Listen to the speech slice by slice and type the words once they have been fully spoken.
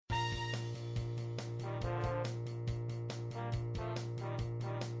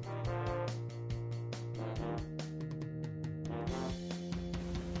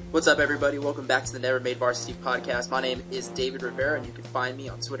What's up, everybody? Welcome back to the Never Made Varsity podcast. My name is David Rivera, and you can find me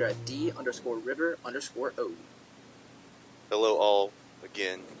on Twitter at D_River_O. Hello, all.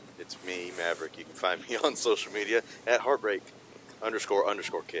 Again, it's me, Maverick. You can find me on social media at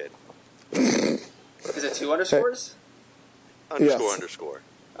Heartbreak__Kid. Is it 2 underscores? Underscore.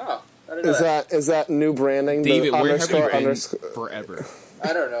 Oh, I didn't know that. Is that new branding? David, where have you been underscore? forever?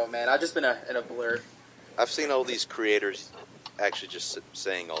 I don't know, man. I've just been in a blur. I've seen all these creators actually just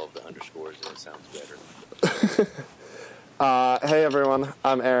saying all of the underscores, and it sounds better. Hey everyone,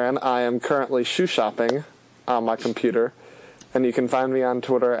 I'm Aaron. I am currently shoe shopping on my computer, and you can find me on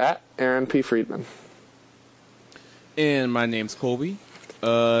Twitter at Aaron P. Friedman. And my name's Colby.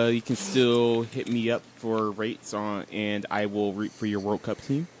 You can still hit me up for rates and I will root for your World Cup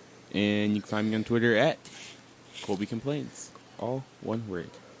team. And you can find me on Twitter at Colby Complains. All one word.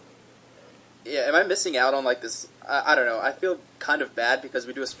 Yeah, am I missing out on like this? I don't know. I feel kind of bad because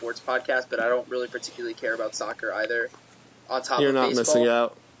we do a sports podcast, but I don't really particularly care about soccer either. On top You're of not baseball, missing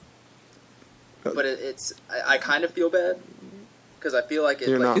out. But I kind of feel bad because I feel like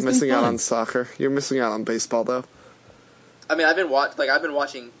You're not It's missing been out fun. on soccer. You're missing out on baseball, though. I mean, I've been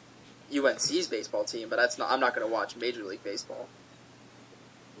watching UNC's baseball team, but I'm not going to watch Major League Baseball.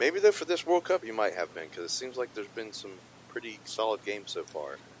 Maybe, though, for this World Cup, you might have been, because it seems like there's been some pretty solid games so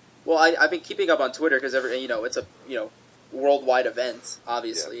far. Well, I've been keeping up on Twitter because it's a worldwide event,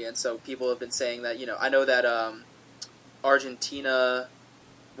 obviously, and so people have been saying that I know that Argentina.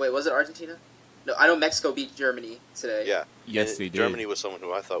 Wait, was it Argentina? No, I know Mexico beat Germany today. Yeah. Yes, And they did. Germany was someone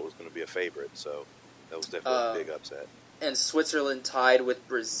who I thought was going to be a favorite, so that was definitely a big upset. And Switzerland tied with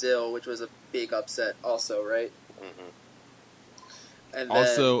Brazil, which was a big upset, also, right? Mm-hmm. And then,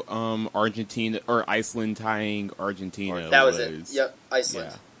 Also, Argentina or Iceland tying Argentina. that was it. Yep,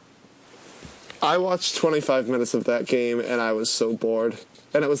 Iceland. Yeah. I watched 25 minutes of that game, and I was so bored.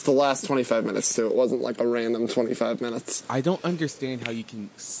 And it was the last 25 minutes, too. It wasn't like a random 25 minutes. I don't understand how you can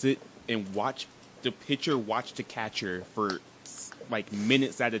sit and watch the pitcher watch the catcher for like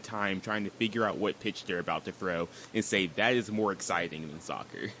minutes at a time trying to figure out what pitch they're about to throw and say that is more exciting than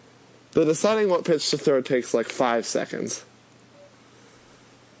soccer. The deciding what pitch to throw takes like 5 seconds.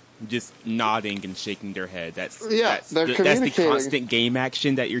 Just nodding and shaking their head. That's Yeah, they're the communicating. constant game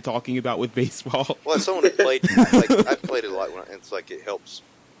action that you're talking about with baseball. Well, as someone who played, like, I've played it a lot, and it's like it helps.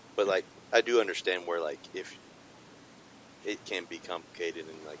 But, like, I do understand where, like, if it can be complicated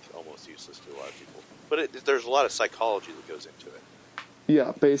and, like, almost useless to a lot of people. But there's a lot of psychology that goes into it.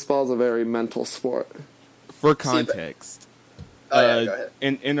 Yeah, baseball's a very mental sport. For context, Oh, yeah, go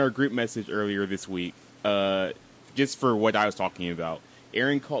ahead. in our group message earlier this week, just for what I was talking about,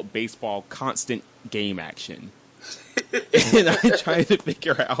 Aaron called baseball constant game action. And I'm trying to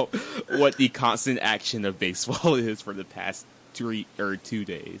figure out what the constant action of baseball is for the past 2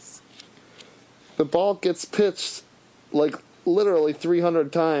 days. The ball gets pitched like literally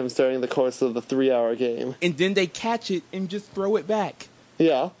 300 times during the course of the 3-hour game. And then they catch it and just throw it back.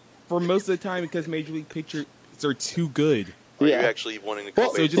 Yeah. For most of the time because Major League pitchers are too good. Are Yeah. you actually wanting to call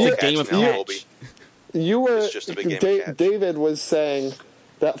Well, So baseball just a game of catch now, catch. Colby? You were It's just a big game of catch. David was saying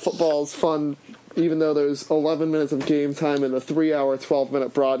that football's fun even though there's 11 minutes of game time in the 3-hour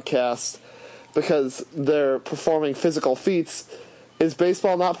 12-minute broadcast because they're performing physical feats. Is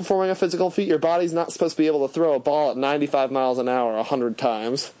baseball not performing a physical feat? Your body's not supposed to be able to throw a ball at 95 miles an hour 100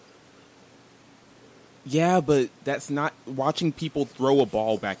 times. Yeah, but that's not watching people throw a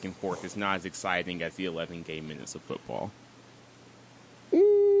ball back and forth is not as exciting as the 11 game minutes of football.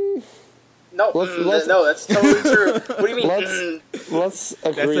 No, Let's- no, that's totally true. What do you mean? Let's That's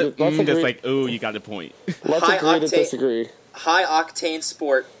agree. that's like, oh, you got a point. Let's high agree to octane- disagree. High octane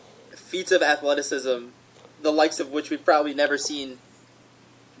sport, feats of athleticism, the likes of which we've probably never seen,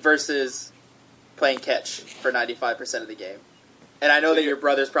 versus playing catch for 95% of the game. And I know that your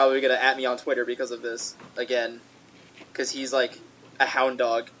brother's probably going to at me on Twitter because of this again, because he's like a hound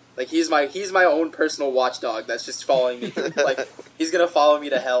dog. Like he's my own personal watchdog that's just following me. Like he's gonna follow me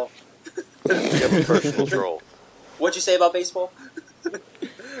to hell. You have a personal troll. What'd you say about baseball?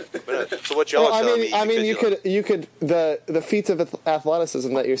 But, so what y'all Well, are telling me? I mean, because you could the feats of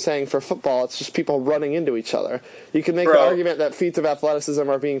athleticism that you're saying for football, it's just people running into each other. You can make Bro. the argument that feats of athleticism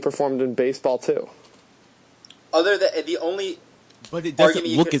are being performed in baseball too. Other than the only But it doesn't Argument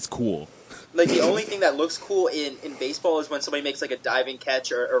you look could- as cool. like the only thing that looks cool in baseball is when somebody makes like a diving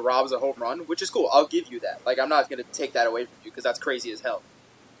catch or robs a home run, which is cool. I'll give you that. Like I'm not gonna take that away from you because that's crazy as hell.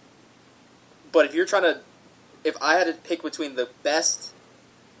 But if I had to pick between the best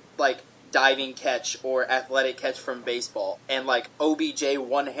like diving catch or athletic catch from baseball and like OBJ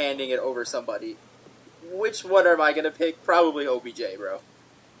one-handing it over somebody, which one am I gonna pick? Probably OBJ, bro.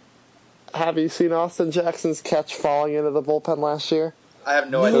 Have you seen Austin Jackson's catch falling into the bullpen last year? I have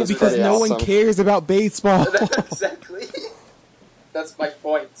no No, idea. because pretty no one awesome. cares about baseball. Exactly. That's my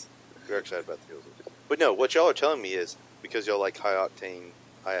point. You're excited about the Eagles. But no, what y'all are telling me is because y'all like high octane,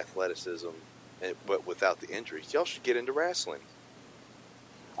 high athleticism, but without the injuries, y'all should get into wrestling.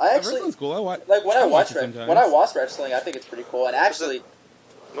 I actually Wrestling's cool. I watch. like when I watch it sometimes. when I watch wrestling. I think it's pretty cool. And actually,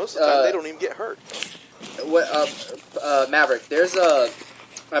 Most of the time, they don't even get hurt. what Maverick? There's a.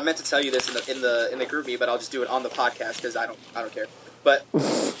 I meant to tell you this in the group meet, but I'll just do it on the podcast because I don't care. But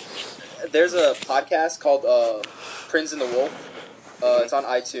there's a podcast called Prince and the Wolf. It's on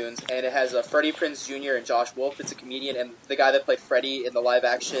iTunes, and it has Freddie Prinze Jr. and Josh Wolf. It's a comedian, and the guy that played Freddie in the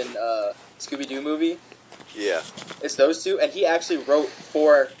live-action Scooby-Doo movie. Yeah. It's those two, and he actually wrote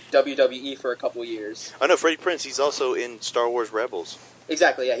for WWE for a couple years. I know Freddie Prinze. He's also in Star Wars Rebels.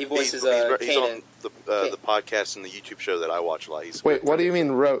 Exactly, yeah. He voices he's on Kanan. the podcast and the YouTube show that I watch a lot. Wait, what do you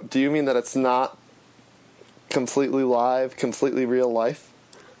mean wrote? Do you mean that it's not completely live, completely real life?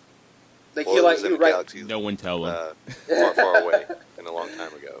 Like Well, he it like was he in a write. galaxy No one tell him. far, far away and a long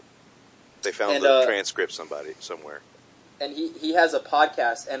time ago. They found And, the transcript somewhere. And he has a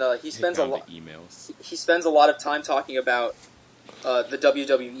podcast, and he spends a Found lot. the emails. He spends a lot of time talking about the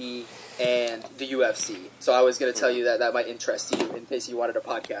WWE and the UFC. So I was going to tell you that might interest you in case you wanted a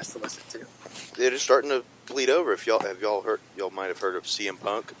podcast to listen to. It is starting to bleed over. If y'all heard, y'all might have heard of CM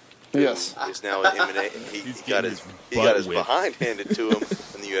Punk. who Yes. is now in MMA. He He's got getting his his butt whipped. behind handed to him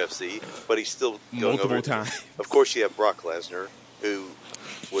in the UFC, but he's still going Multiple over. times. Of course, you have Brock Lesnar, who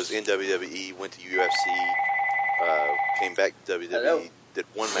was in WWE, went to UFC, came back to WWE, Hello. did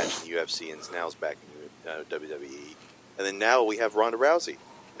one match in UFC, and now is back in WWE. And then now we have Ronda Rousey,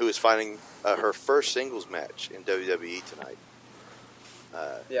 who is fighting her first singles match in WWE tonight.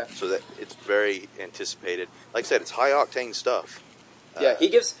 Yeah. So that it's very anticipated. Like I said, it's high octane stuff. Yeah, he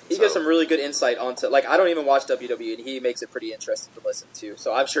gives so- some really good insight onto, like, I don't even watch WWE, and he makes it pretty interesting to listen to.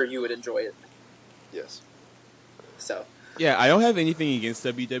 So I'm sure you would enjoy it. Yes. So Yeah, I don't have anything against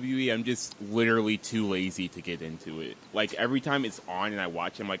WWE. I'm just literally too lazy to get into it. Like, every time it's on and I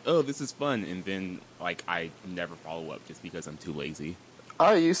watch it, I'm like, oh, this is fun. And then, like, I never follow up just because I'm too lazy.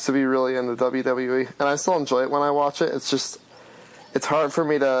 I used to be really into WWE, and I still enjoy it when I watch it. It's just, it's hard for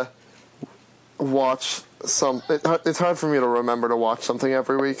me to watch it's hard for me to remember to watch something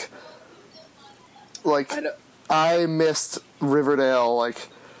every week. Like, I know. I missed Riverdale, like,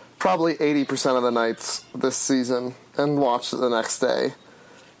 probably 80% of the nights this season, and watched it the next day,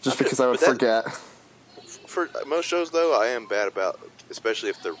 just because I would But forget. For most shows, though, I am bad about, especially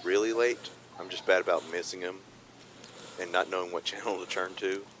if they're really late, I'm just bad about missing them and not knowing what channel to turn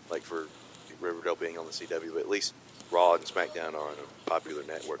to. Like for Riverdale being on the CW, but at least Raw and SmackDown are on a popular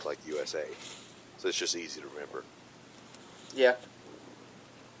network like USA. So it's just easy to remember. Yeah.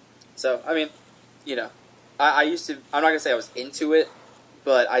 So, I mean, you know, I used to, I'm not going to say I was into it,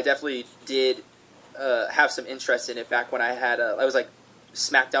 but I definitely did have some interest in it back when I had, I was like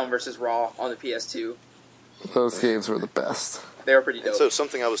SmackDown versus Raw on the PS2. Those games were the best. They were pretty And dope. so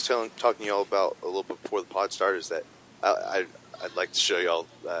something I was talking to y'all about a little bit before the pod started is that I'd like to show y'all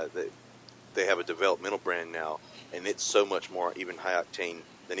that they have a developmental brand now, and it's so much more even high octane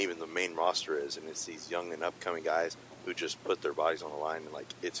than even the main roster is, and it's these young and upcoming guys who just put their bodies on the line, and like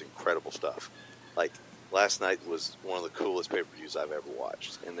it's incredible stuff. Like last night was one of the coolest pay-per-views I've ever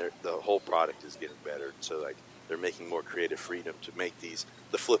watched, and the whole product is getting better. So like they're making more creative freedom to make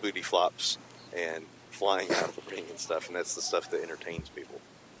the flippity flops and flying out of the ring and stuff, and that's the stuff that entertains people.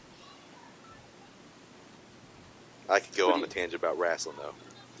 I could go on a tangent about wrestling though.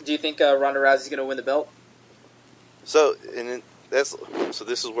 Do you think Ronda Rousey's going to win the belt? So this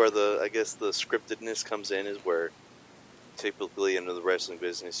is where I guess the scriptedness comes in, is where typically in the wrestling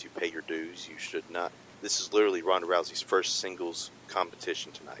business you pay your dues. You should not. This is literally Ronda Rousey's first singles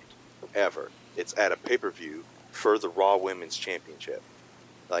competition tonight ever. It's at a pay-per-view for the Raw Women's Championship.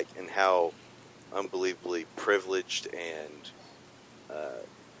 Like, and how unbelievably privileged and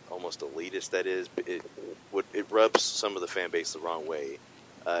almost elitist that is. It rubs some of the fan base the wrong way,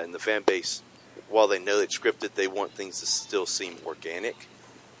 and the fan base, while they know it's scripted, they want things to still seem organic.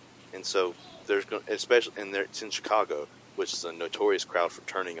 And so there's going, especially, and it's in Chicago, which is a notorious crowd for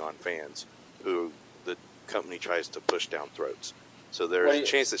turning on fans who the company tries to push down throats. So there's a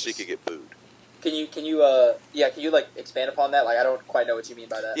chance that she could get booed. Can you like expand upon that? Like, I don't quite know what you mean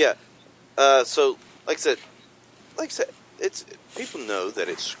by that. Yeah. So like I said, it's people know that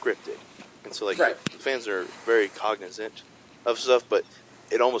it's scripted, and so like Right. fans are very cognizant of stuff, but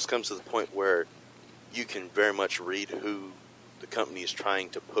it almost comes to the point where you can very much read who the company is trying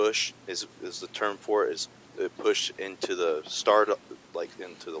to push. Is the term for it, is push into the start, like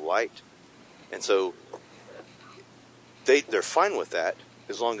into the light, And so they're fine with that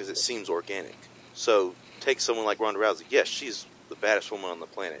as long as it seems organic. So take someone like Ronda Rousey. Yes, she's the baddest woman on the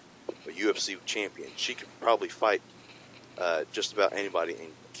planet, a UFC champion. She could probably fight just about anybody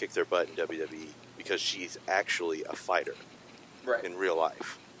and kick their butt in WWE because she's actually a fighter in real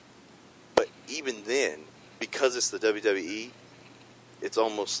life. But even then, because it's the WWE, it's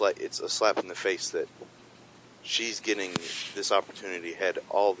almost like it's a slap in the face that she's getting this opportunity ahead of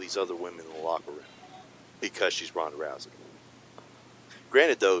all these other women in the locker room because she's Ronda Rousey.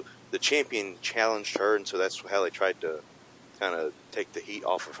 Granted, though, the champion challenged her, and so that's how they tried to kind of take the heat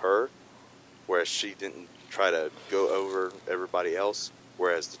off of her, whereas she didn't try to go over everybody else,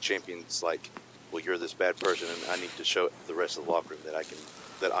 whereas the champion's like, well, you're this bad person, and I need to show the rest of the locker room that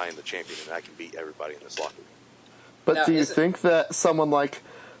I am the champion, and I can beat everybody in this locker room. But now, do you think that someone like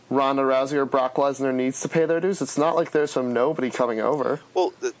Ronda Rousey or Brock Lesnar needs to pay their dues? It's not like there's some nobody coming over.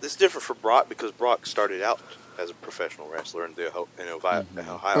 Well, it's different for Brock because Brock started out as a professional wrestler in Ohio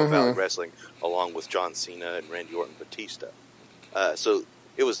Valley Wrestling, along with John Cena and Randy Orton Batista. So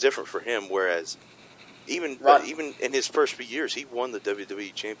it was different for him. Whereas even in his first few years, he won the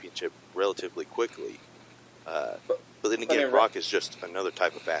WWE Championship relatively quickly. But then again, Brock is just another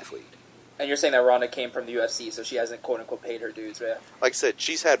type of athlete. And you're saying that Ronda came from the UFC, so she hasn't quote unquote paid her dues, right? Like I said,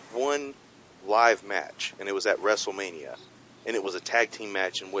 she's had one live match, and it was at WrestleMania, and it was a tag team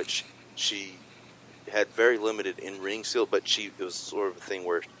match in which she had very limited in-ring skill, but it was sort of a thing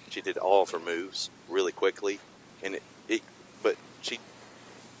where she did all of her moves really quickly, and but she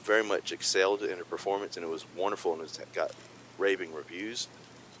very much excelled in her performance, and it was wonderful, and it got raving reviews.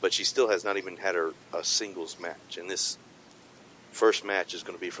 But she still has not even had a singles match, and this first match is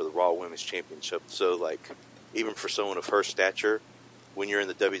going to be for the Raw Women's Championship. So, like, even for someone of her stature, when you're in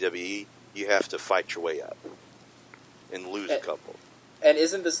the WWE, you have to fight your way up and lose a couple. And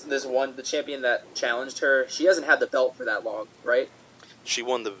isn't this one, the champion that challenged her, she hasn't had the belt for that long, right? She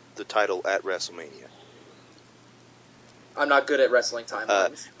won the title at WrestleMania. I'm not good at wrestling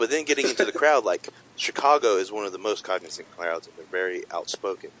timelines. But then getting into the crowd, like, Chicago is one of the most cognizant crowds, and they're very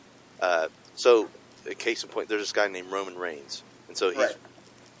outspoken. So, a case in point, there's this guy named Roman Reigns. And so he's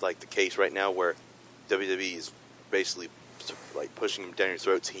like the case right now where WWE is basically like pushing him down your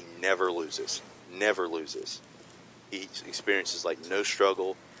throats. He never loses. Never loses. He experiences like no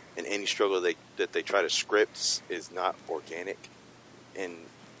struggle, and any struggle that they try to script is not organic, and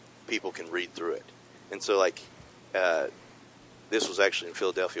people can read through it. And so like this was actually in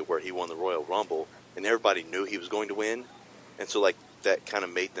Philadelphia where he won the Royal Rumble, and everybody knew he was going to win, and so like that kind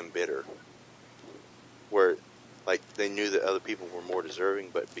of made them bitter. Where like they knew that other people were more deserving,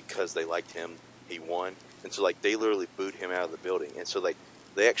 but because they liked him, he won. And so like they literally booed him out of the building. And so like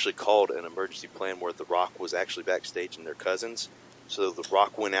they actually called an emergency plan where The Rock was actually backstage and their cousins. So The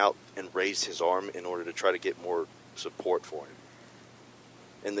Rock went out and raised his arm in order to try to get more support for him.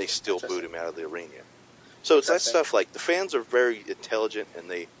 And they still booed him out of the arena. So it's that stuff, like the fans are very intelligent and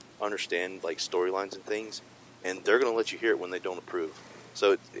they understand like storylines and things, and they're going to let you hear it when they don't approve.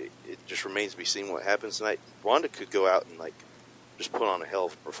 So it just remains to be seen what happens tonight. Ronda could go out and like just put on a hell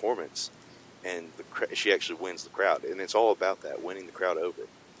of a performance, and she actually wins the crowd. And it's all about that, winning the crowd over.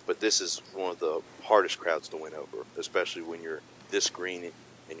 But this is one of the hardest crowds to win over, especially when you're this green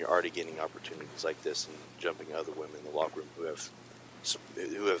and you're already getting opportunities like this and jumping other women in the locker room who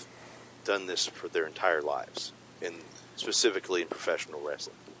have done this for their entire lives, and specifically in professional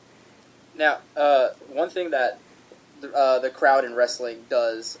wrestling. Now, one thing that the crowd in wrestling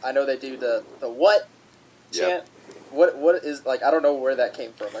does, I know they do the what chant. Yep. What is, like, I don't know where that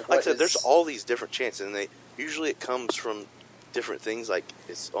came from. Like I said, there's all these different chants, and usually it comes from different things. Like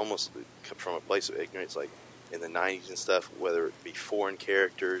it's almost from a place of ignorance, like in the 90s and stuff, whether it be foreign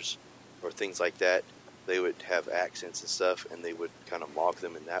characters or things like that. They would have accents and stuff, and they would kind of mock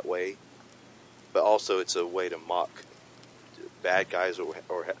them in that way. But also it's a way to mock bad guys, or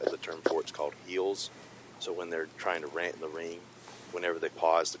the term for it's called heels. So when they're trying to rant in the ring, whenever they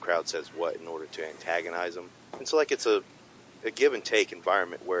pause, the crowd says what in order to antagonize them. And so like it's a give and take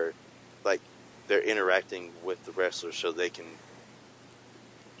environment where like they're interacting with the wrestlers so they can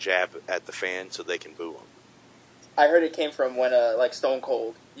jab at the fan so they can boo them. I heard it came from when like Stone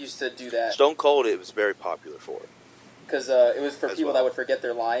Cold used to do that. Stone Cold, it was very popular for it. Because it was for people that would forget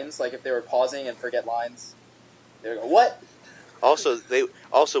their lines. Like if they were pausing and forget lines, they would go, what?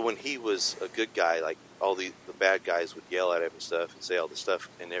 Also when he was a good guy, like all the bad guys would yell at him and stuff and say all this stuff,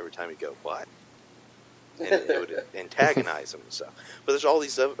 and every time he'd go, what? And it would antagonize him and stuff. But there's all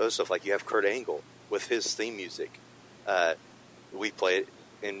these other stuff, like you have Kurt Angle with his theme music. We play it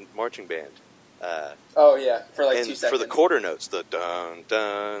in marching band. Oh yeah, for like 2 seconds. For the quarter notes, the dun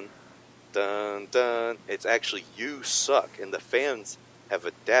dun dun dun. It's actually "You suck," and the fans have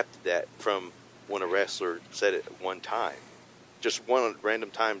adapted that from when a wrestler said it one time, just one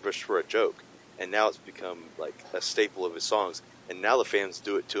random time, just for a joke, and now it's become like a staple of his songs. And now the fans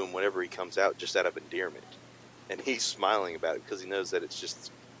do it to him whenever he comes out, just out of endearment, and he's smiling about it because he knows that it's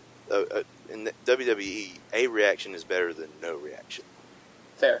just in the WWE, a reaction is better than no reaction.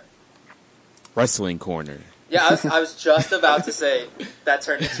 Fair. Wrestling Corner. Yeah, I was just about to say that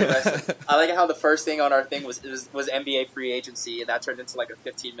turned into wrestling. I like how the first thing on our thing was NBA free agency, and that turned into like a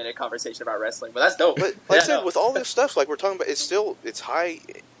 15-minute conversation about wrestling. But that's dope. But like I said, with all this stuff, like we're talking about, it's high,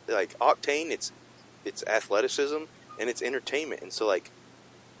 like octane. It's athleticism and it's entertainment, and so like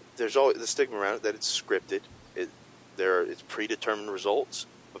there's always the stigma around it that it's scripted. It's predetermined results,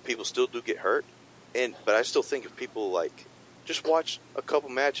 but people still do get hurt. But I still think if people like just watch a couple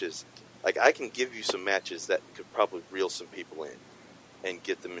matches. Like, I can give you some matches that could probably reel some people in and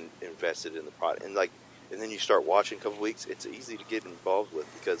get them invested in the product. And then you start watching a couple weeks, it's easy to get involved with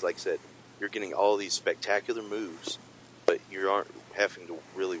because, like I said, you're getting all these spectacular moves, but you aren't having to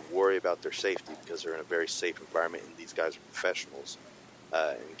really worry about their safety because they're in a very safe environment and these guys are professionals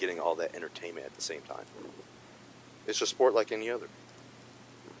and getting all that entertainment at the same time. It's a sport like any other.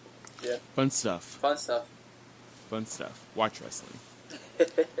 Yeah. Fun stuff. Watch wrestling.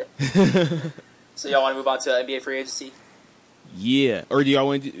 So y'all want to move on to NBA free agency? Yeah, or do y'all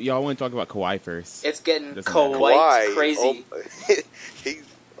want to talk about Kawhi first? It's getting Kawhi crazy.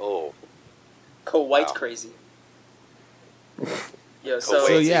 Kawhi's Wow. crazy. Yo,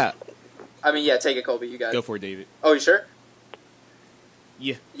 so yeah. I mean, yeah, take it, Colby. You got it. Go for it, David. Oh, you sure?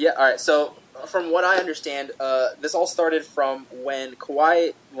 Yeah. Yeah. All right. So from what I understand, this all started from when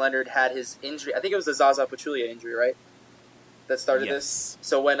Kawhi Leonard had his injury. I think it was the Zaza Pachulia injury, right? That started this.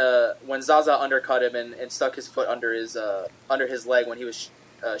 So when Zaza undercut him and stuck his foot under his leg when he was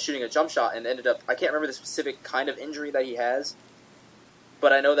shooting a jump shot and ended up, I can't remember the specific kind of injury that he has,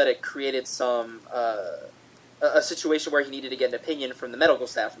 but I know that it created some a situation where he needed to get an opinion from the medical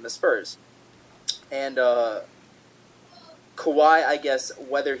staff from the Spurs. And Kawhi, I guess,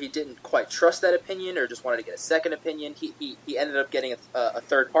 whether he didn't quite trust that opinion or just wanted to get a second opinion, he ended up getting a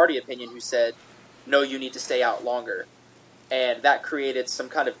third-party opinion who said, no, you need to stay out longer. And that created some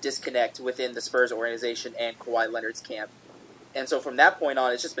kind of disconnect within the Spurs organization and Kawhi Leonard's camp. And so from that point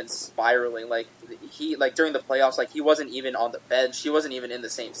on, it's just been spiraling. Like during the playoffs, like he wasn't even on the bench. He wasn't even in the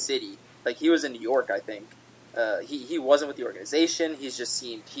same city. Like he was in New York, I think. He wasn't with the organization.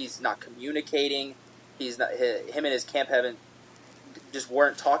 He's not communicating. Him and his camp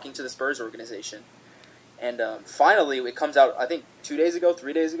weren't talking to the Spurs organization. And finally, it comes out, I think 3 days ago,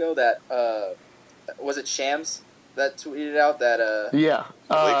 that was it Shams that tweeted out that yeah,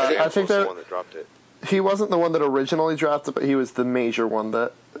 I think the one that dropped it. He wasn't the one that originally dropped it, but he was the major one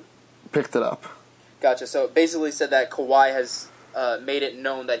that picked it up. Gotcha. So it basically said that Kawhi has made it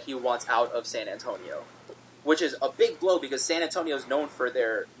known that he wants out of San Antonio, which is a big blow because San Antonio is known for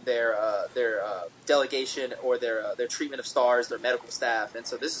their delegation or their treatment of stars, their medical staff, and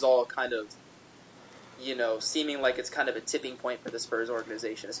so this is all kind of, seeming like it's kind of a tipping point for the Spurs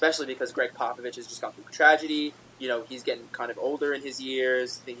organization, especially because Greg Popovich has just gone through a tragedy. He's getting kind of older in his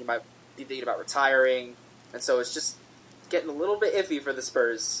years. I think he might be thinking about retiring, and so it's just getting a little bit iffy for the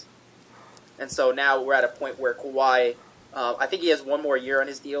Spurs. And so now we're at a point where Kawhi, I think he has one more year on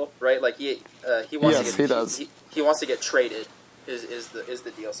his deal, right? Like he wants to get, he does. He wants to get traded. Is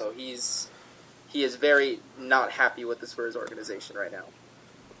the deal? So he is very not happy with the Spurs organization right now.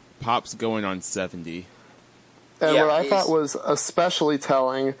 Pop's going on 70. And Yeah, what I thought was especially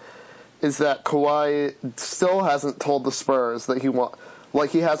telling is that Kawhi still hasn't told the Spurs that he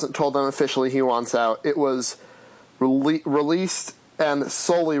hasn't told them officially he wants out. It was released and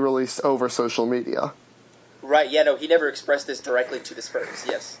solely released over social media. Right, yeah, no, he never expressed this directly to the Spurs,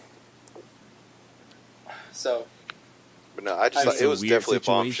 yes. So. But no, I just thought it was definitely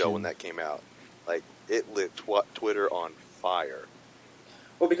situation. a bombshell when that came out. Like, it lit Twitter on fire.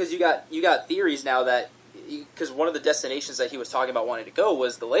 Well, because you got theories now that, because one of the destinations that he was talking about wanting to go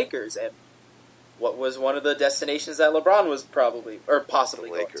was the Lakers, and what was one of the destinations that LeBron was possibly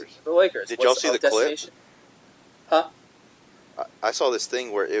going to? The Lakers. Did y'all see the clip? Huh? I saw this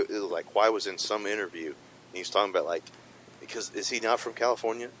thing where it was like Kawhi was in some interview, and he was talking about, like, because is he not from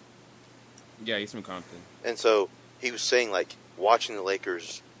California? Yeah, he's from Compton. And so he was saying, like, watching the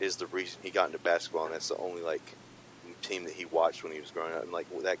Lakers is the reason he got into basketball, and that's the only, like, team that he watched when he was growing up, and, like,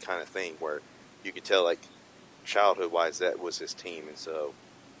 that kind of thing where you could tell, like, childhood-wise, that was his team. And so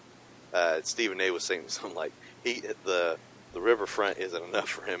Stephen A. was saying something like, the riverfront isn't enough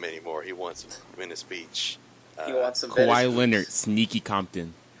for him anymore. He wants Venice Beach. He wants some Kawhi Venice Leonard, Beach. sneaky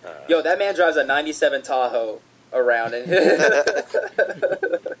Compton. Yo, that man drives a '97 Tahoe around, and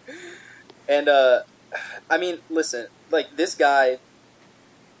and I mean, listen, like this guy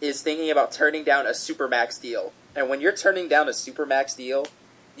is thinking about turning down a supermax deal, and when you're turning down a supermax deal,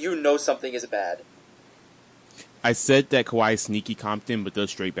 you know something is bad. I said that Kawhi is sneaky Compton, but those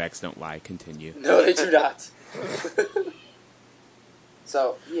straight backs don't lie. Continue. No, they do not.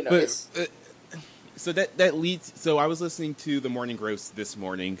 So it's. So that leads. So I was listening to the Morning Roast this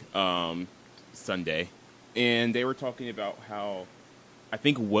morning, Sunday, and they were talking about how I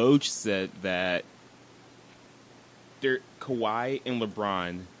think Woj said that Kawhi and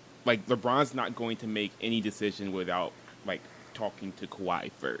LeBron, like LeBron's not going to make any decision without like talking to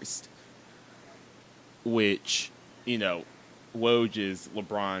Kawhi first. Which, Woj is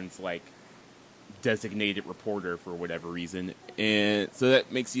LeBron's like designated reporter for whatever reason, and so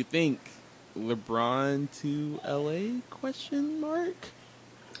that makes you think LeBron to LA ?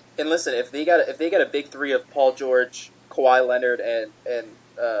 And listen, if they got a big three of Paul George, Kawhi Leonard, and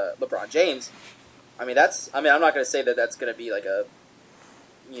LeBron James, I'm not going to say that that's going to be like a,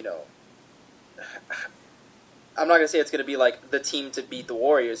 I'm not going to say it's going to be like the team to beat the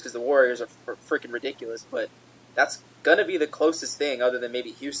Warriors, because the Warriors are freaking ridiculous, but that's going to be the closest thing other than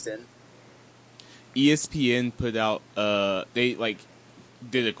maybe Houston. ESPN put out, they like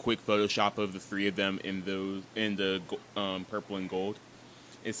did a quick Photoshop of the three of them in the purple and gold.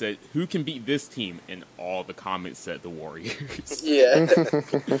 It said, "Who can beat this team?" And all the comments said the Warriors. Yeah.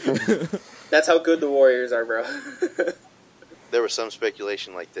 That's how good the Warriors are, bro. There was some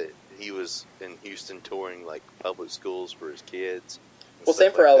speculation like that he was in Houston touring like public schools for his kids. Well,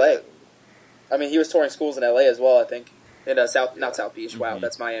 same for LA. I mean, he was touring schools in LA as well, I think. In not South Beach. Wow,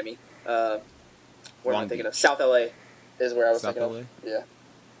 that's Miami. Where am I thinking of? South LA is where I was thinking of. Yeah.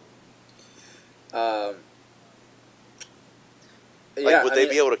 Would they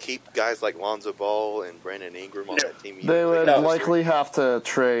be able to keep guys like Lonzo Ball and Brandon Ingram on that team? They would likely have to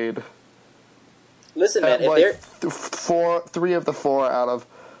trade. Listen, man, if they're three of the four out of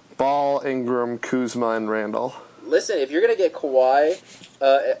Ball, Ingram, Kuzma, and Randall. Listen, if you're gonna get Kawhi,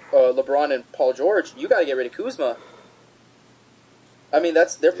 LeBron, and Paul George, you got to get rid of Kuzma. I mean,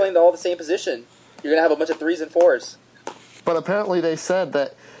 they're playing all the same position. You're gonna have a bunch of 3s and 4s. But apparently, they said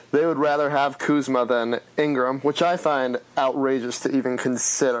that they would rather have Kuzma than Ingram, which I find outrageous to even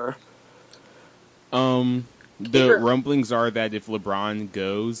consider. The rumblings are that if LeBron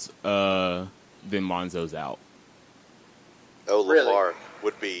goes, then Lonzo's out. Oh, Really? LeVar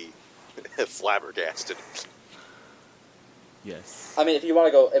would be flabbergasted. Yes. I mean, if you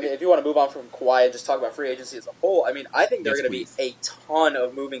want to move on from Kawhi and just talk about free agency as a whole, I mean, I think there are going to be a ton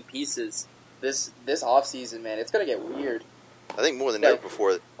of moving pieces this offseason, man. It's going to get weird. I think more than ever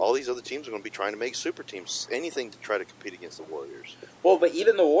before, all these other teams are going to be trying to make super teams, anything to try to compete against the Warriors. Well, but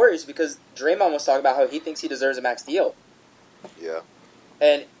even the Warriors, because Draymond was talking about how he thinks he deserves a max deal. Yeah.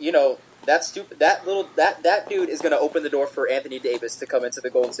 And, that's stupid. That dude is going to open the door for Anthony Davis to come into the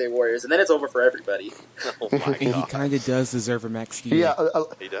Golden State Warriors, and then it's over for everybody. Oh my God. And he kind of does deserve a max deal. Yeah,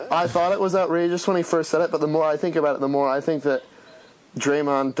 He does. I thought it was outrageous when he first said it, but the more I think about it, the more I think that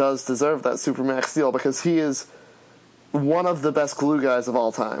Draymond does deserve that supermax deal, because he is one of the best glue guys of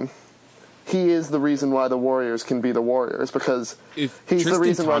all time. He is the reason why the Warriors can be the Warriors, because he's the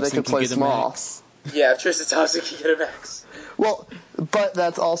reason why they can play small. Yeah, if Tristan Thompson can get a max. Well, but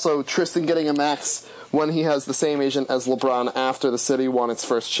that's also Tristan getting a max when he has the same agent as LeBron after the city won its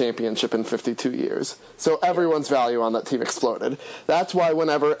first championship in 52 years. So everyone's value on that team exploded. That's why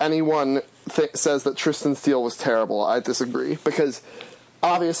whenever anyone says that Tristan's deal was terrible, I disagree. Because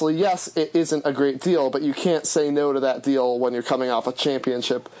obviously, yes, it isn't a great deal, but you can't say no to that deal when you're coming off a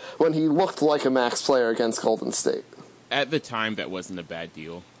championship when he looked like a max player against Golden State. At the time, that wasn't a bad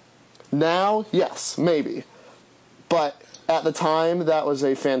deal. Now, yes, maybe. But at the time, that was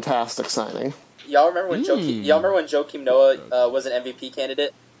a fantastic signing. Y'all remember when Joakim Noah was an MVP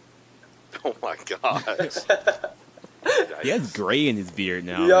candidate? Oh my God. He has gray in his beard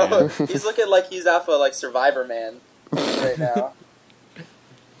now. Yo, Man. he's looking like he's off of like Survivor Man right now.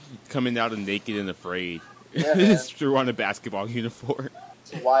 Coming out and naked and afraid. Yeah, Just threw on a basketball uniform.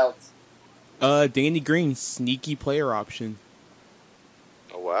 It's wild. Danny Green, sneaky player option.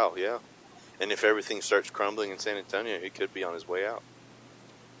 Oh, wow, yeah. And if everything starts crumbling in San Antonio, he could be on his way out.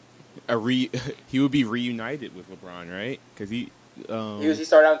 He would be reunited with LeBron, right? Because he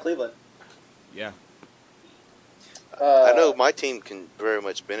started out in Cleveland. Yeah. I know my team can very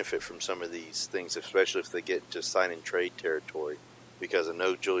much benefit from some of these things, especially if they get into sign-and-trade territory, because I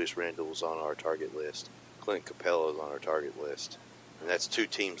know Julius Randle's on our target list. Clint Capella is on our target list. And that's two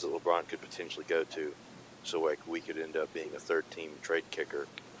teams that LeBron could potentially go to. So like we could end up being a third-team trade kicker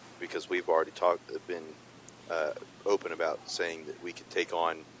because we've already been open about saying that we could take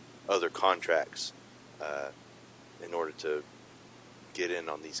on other contracts in order to get in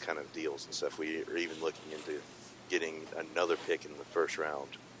on these kind of deals and stuff. We are even looking into getting another pick in the first round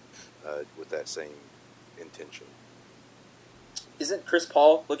with that same intention. Isn't Chris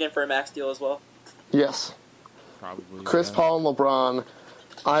Paul looking for a max deal as well? Yes. Probably. Chris yeah. Paul and LeBron,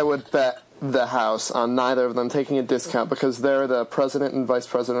 I would bet the house on neither of them taking a discount because they're the president and vice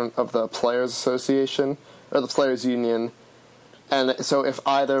president of the Players Association, or the Players Union. And so if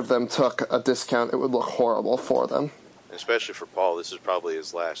either of them took a discount, it would look horrible for them. Especially for Paul, this is probably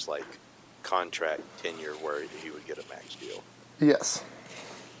his last contract tenure where he would get a max deal. Yes.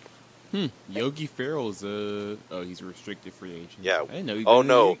 Yogi Ferrell's he's a restricted free agent. Yeah. I didn't know he'd Oh, been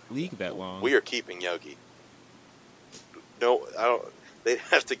no. in the league that long. We are keeping Yogi. No, I don't. They'd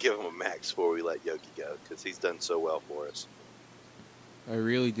have to give him a max before we let Yogi go because he's done so well for us. I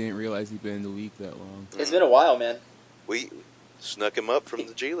really didn't realize he'd been in the league that long. It's been a while, man. We snuck him up from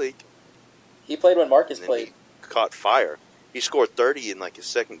the G League. He played when Marcus And then played. he caught fire. He scored 30 in his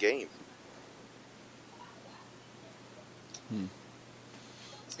second game.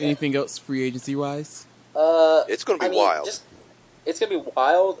 Anything else free agency wise? It's going to be wild. It's going to be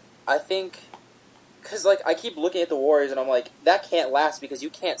wild. I think, because I keep looking at the Warriors and I'm like, that can't last because you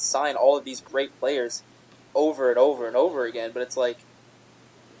can't sign all of these great players over and over and over again. But it's like,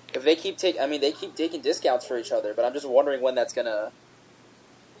 if they keep they keep taking discounts for each other. But I'm just wondering when that's gonna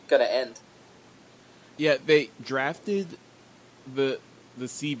end. Yeah, they drafted the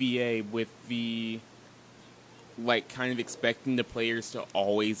CBA with the kind of expecting the players to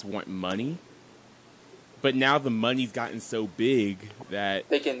always want money. But now the money's gotten so big that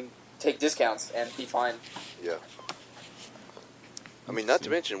They can take discounts and be fine. Yeah. I mean, not to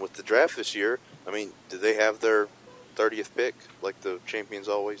mention, with the draft this year, do they have their 30th pick like the champions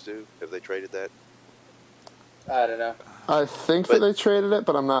always do? Have they traded that? I don't know. I think But- that they traded it,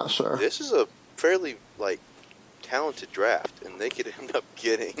 but I'm not sure. This is a fairly, talented draft, and they could end up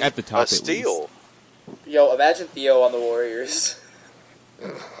getting At the top, a steal. Yo, imagine Theo on the Warriors.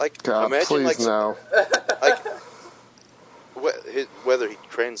 God, imagine, please no. whether he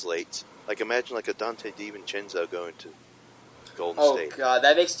translates. Imagine a Dante DiVincenzo going to Golden Oh State. god,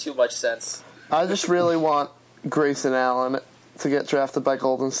 that makes too much sense. I just really want Grayson Allen to get drafted by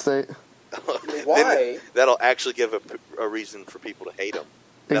Golden State. Why? Then that'll actually give a reason for people to hate him.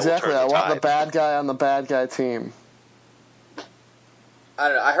 That will Exactly. turn I the want the tide. bad guy on the bad guy team. I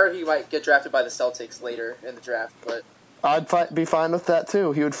don't know. I heard he might get drafted by the Celtics later in the draft, but I'd be fine with that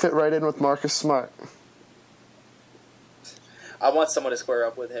too. He would fit right in with Marcus Smart. I want someone to square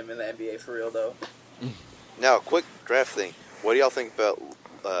up with him in the NBA for real, though. Now, a quick draft thing. What do y'all think about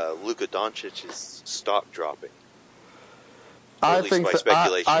Luka Doncic's stock dropping? Or at I least think by that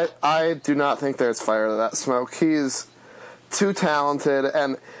speculation. I do not think there's fire to that smoke. He's too talented,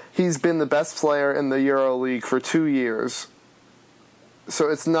 and he's been the best player in the EuroLeague for 2 years. So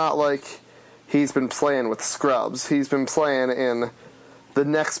it's not like he's been playing with scrubs. He's been playing in the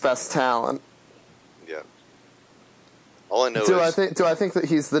next best talent. Yeah. All I know Do is I think that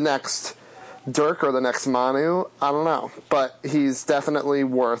he's the next Dirk or the next Manu? I don't know, but he's definitely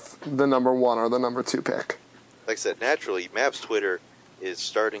worth the number 1 or the number 2 pick. like I said, naturally, Mavs Twitter is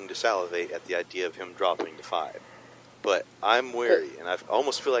starting to salivate at the idea of him dropping to 5. But I'm wary, and I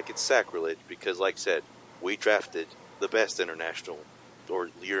almost feel like it's sacrilege because, like I said, we drafted the best international or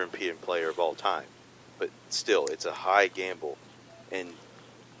European player of all time. But still, it's a high gamble. And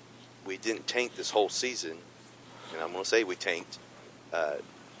we didn't tank this whole season, and I'm going to say we tanked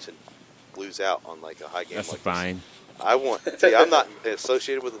to lose out on a high game that's like fine. this. I'm not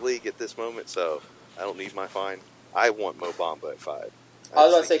associated with the league at this moment, so I don't need my fine. I want Mo Bamba at 5. I was just about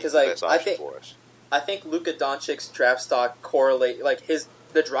to think say, he's 'cause, the best I option think- for us. I think Luka Doncic's draft stock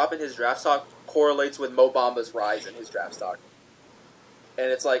the drop in his draft stock correlates with Mo Bamba's rise in his draft stock. And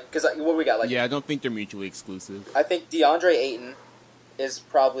it's because what we got? Yeah, I don't think they're mutually exclusive. I think DeAndre Ayton is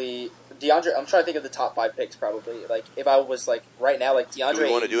probably DeAndre. I'm trying to think of the top 5 picks. Probably if I was right now, DeAndre. Do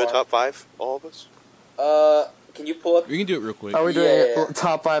we want to Ayton, do a top 5, all of us? Can you pull up? We can do it real quick. Are we doing Yeah.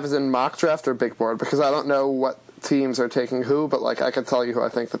 top 5 as in mock draft or big board? Because I don't know what teams are taking who, but I can tell you who I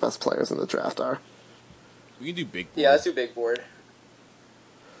think the best players in the draft are. We can do big. Yeah, let's do big board.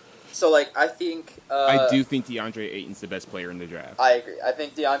 So I think I do think DeAndre Ayton's the best player in the draft. I agree. I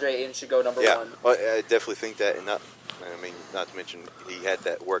think DeAndre Ayton should go number Yeah, 1. well, I definitely think that, and not to mention he had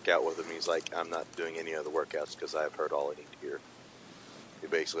that workout with him. He's like, I'm not doing any other workouts because I've heard all I need to hear. He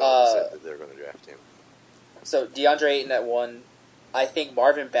basically already said that they're going to draft him. So DeAndre Ayton at 1. I think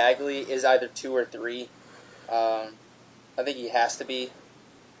Marvin Bagley is either 2 or 3. I think he has to be.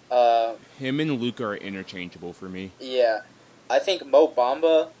 Him and Luka are interchangeable for me. Yeah, I think Mo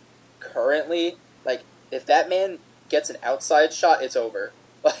Bamba currently, like, if that man gets an outside shot, it's over.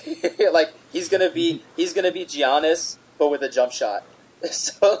 Like he's gonna be Giannis, but with a jump shot.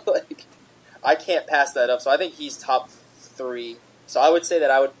 So like, I can't pass that up. So I think he's top 3. So I would say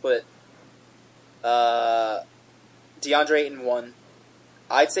that I would put DeAndre Ayton 1.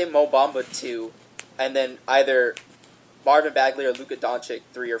 I'd say Mo Bamba 2, and then either Marvin Bagley or Luka Doncic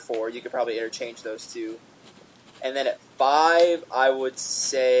 3 or 4. You could probably interchange those two. And then at 5, I would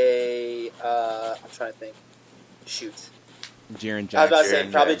say I'm trying to think. Shoot. Jaren Jackson. I was about to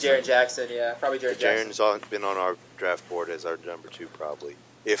say probably Jaren Jackson. Yeah, probably Jaren Jackson. Jaren's been on our draft board as our number 2 probably.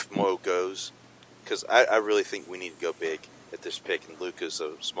 If Mo goes, because I really think we need to go big at this pick, and Luka's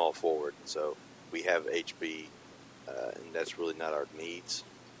a small forward, so we have HB, and that's really not our needs.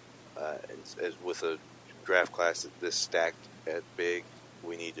 And as with a draft class this stacked at big,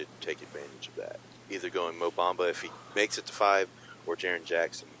 we need to take advantage of that. Either going Mo Bamba if he makes it to 5, or Jaren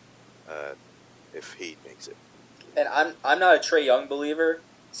Jackson if he makes it. And I'm not a Trae Young believer,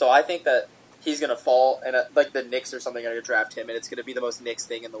 so I think that he's gonna fall, and like the Knicks or something are gonna draft him, and it's gonna be the most Knicks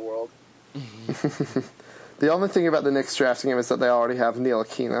thing in the world. The only thing about the Knicks drafting him is that they already have Neil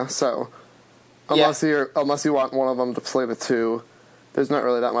Aquina, so unless you want one of them to play the 2, there's not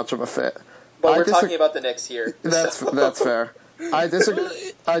really that much of a fit. But we're talking about the Knicks here. That's fair. I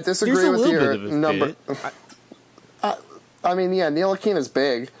disagree with your number. I mean, yeah, Neil Aquina's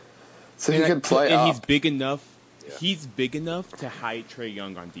big, so he could play and up. he's big enough. Yeah. He's big enough to hide Trae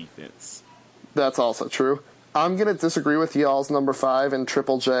Young on defense. That's also true. I'm going to disagree with y'all's number 5 in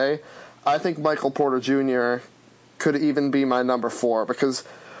Triple J. I think Michael Porter Jr. could even be my number 4, because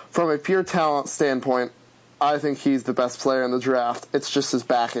from a pure talent standpoint, I think he's the best player in the draft. It's just his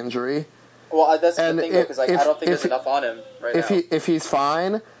back injury. Well, that's the thing, though, because I don't think there's enough on him right now. If he's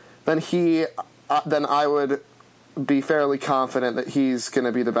fine, then I would be fairly confident that he's going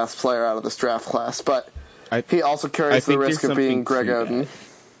to be the best player out of this draft class. But he also carries the risk of being Greg Oden.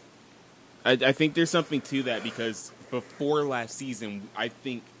 I think there's something to that, because before last season, I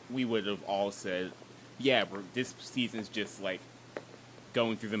think we would have all said, yeah, this season's just like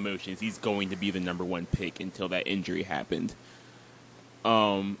going through the motions. He's going to be the number 1 pick until that injury happened.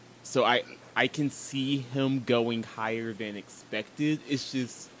 So I can see him going higher than expected. It's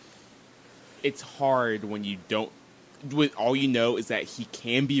just, it's hard when you don't, with all you know is that he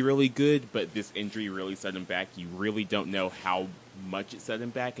can be really good, but this injury really set him back. You really don't know how much it set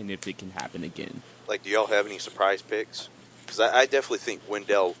him back and if it can happen again. Like, do y'all have any surprise picks? Because I definitely think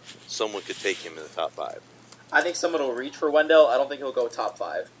Wendell, someone could take him in the top 5. I think someone will reach for Wendell. I don't think he'll go top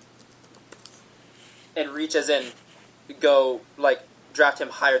 5. And reach as in go, like, draft him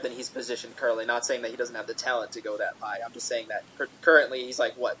higher than he's positioned currently. Not saying that he doesn't have the talent to go that high. I'm just saying that currently he's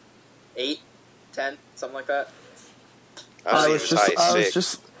like, what, 8, 10, something like that? I was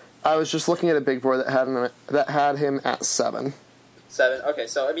just looking at a big board that had him at 7. 7? Okay,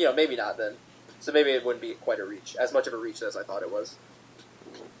 so maybe not then. So maybe it wouldn't be quite a reach, as much of a reach as I thought it was.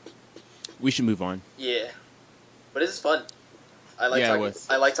 We should move on. Yeah, but this is fun. I like talking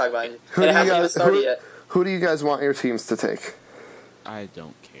about it. And it hasn't even started yet. Who do you guys want your teams to take? I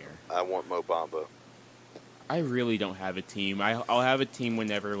don't care. I want Mo Bamba. I really don't have a team. I'll have a team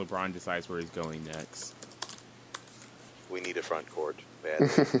whenever LeBron decides where he's going next. We need a front court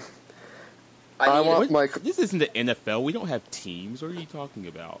badly. I want Mike. This isn't the NFL. We don't have teams. What are you talking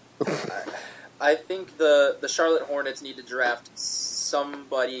about? I think the Charlotte Hornets need to draft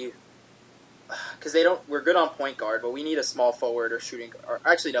somebody, because they don't. We're good on point guard, but we need a small forward or shooting. Or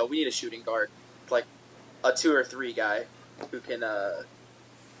actually, no, we need a shooting guard, like a 2 or 3 guy who can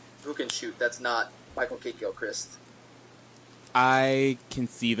shoot. That's not Michael Kidd-Gilchrist. I can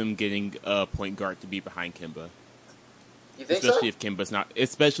see them getting a point guard to be behind Kemba. You think especially so?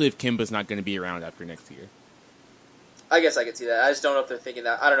 If Kemba's not going to be around after next year. I guess I could see that. I just don't know if they're thinking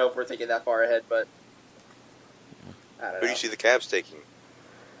that. I don't know if we're thinking that far ahead, but I don't know. Who do you see the Cavs taking?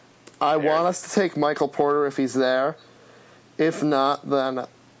 I want us to take Michael Porter if he's there. If not, then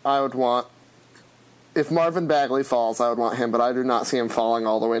I would want... If Marvin Bagley falls, I would want him, but I do not see him falling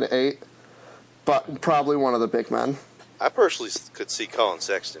all the way to 8. But probably one of the big men. I personally could see Colin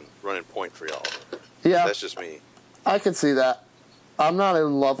Sexton running point for y'all. Yeah. That's just me. I could see that. I'm not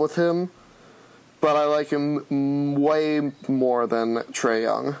in love with him, but I like him way more than Trae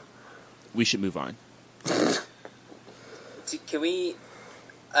Young. We should move on. Can we...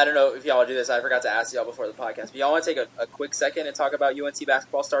 I don't know if y'all do this. I forgot to ask y'all before the podcast. But y'all want to take a quick second and talk about UNC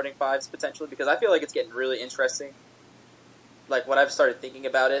basketball starting 5s potentially? Because I feel like it's getting really interesting. Like, when I've started thinking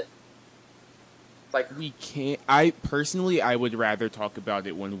about it. Like, We can't. I would rather talk about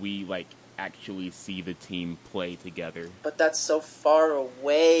it when we actually see the team play together. but that's so far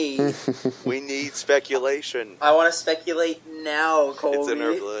away. We need speculation. I want to speculate now, Colby. It's in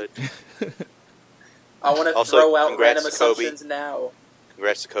our blood. I want to Also, throw out congrats random to Kobe. assumptions now.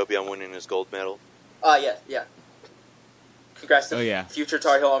 Congrats to Kobe on winning his gold medal. Yeah. Congrats to Oh, yeah. future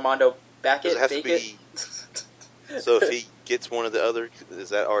Tar Heel Armando Does it have to Beckett. be? So if he gets one of the other, does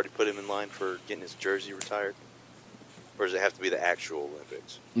that already put him in line for getting his jersey retired? Or does it have to be the actual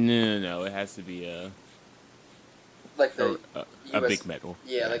Olympics? No. It has to be Like the a US big medal.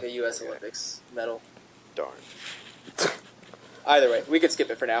 Yeah, like a U.S. Olympics medal. Darn. Either way, we could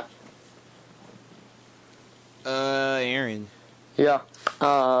skip it for now. Aaron. Yeah.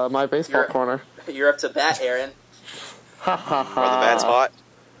 My baseball You're- corner. You're up to bat, Aaron. Ha ha ha. Are the bats hot?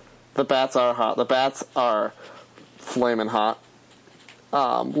 The bats are hot. The bats are flaming hot.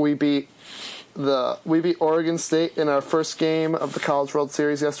 We beat Oregon State in our first game of the College World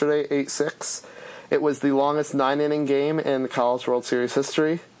Series yesterday, 8-6. It was the longest 9-inning game in the College World Series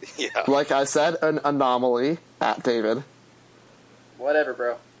history. Yeah. Like I said, an anomaly at David. Whatever,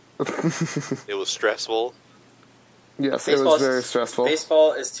 bro. It was stressful. Yes, it Baseball was is- very stressful.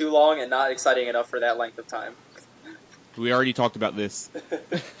 Baseball is too long and not exciting enough for that length of time. We already talked about this.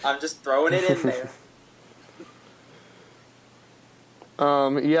 I'm just throwing it in there.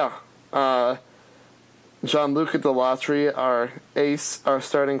 Yeah. Gianluca Delatry, our ace, our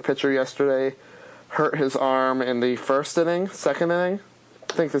starting pitcher yesterday, hurt his arm in the second inning,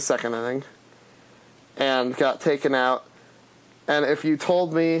 I think the second inning, and got taken out. And if you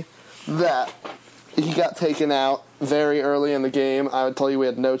told me that he got taken out very early in the game, I would tell you we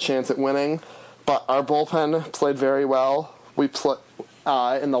had no chance at winning. But our bullpen played very well. In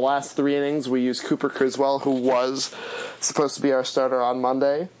the last 3 innings, we used Cooper Criswell, who was supposed to be our starter on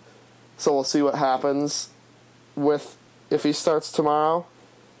Monday. So we'll see what happens if he starts tomorrow.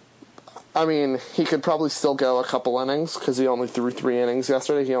 I mean, he could probably still go a couple innings because he only threw 3 innings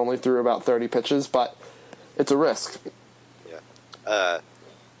yesterday. He only threw about 30 pitches, but it's a risk. Yeah.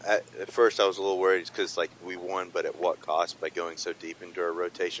 At first, I was a little worried because we won, but at what cost by going so deep into our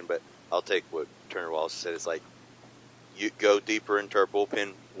rotation? But I'll take what Turner Wallace said. It's you go deeper into our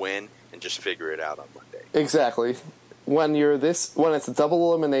bullpen, win, and just figure it out on Monday. Exactly. When it's a double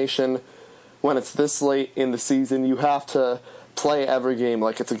elimination, when it's this late in the season, you have to play every game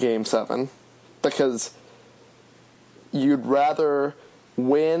like it's a Game 7. Because you'd rather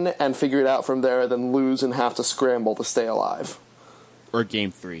win and figure it out from there than lose and have to scramble to stay alive. Or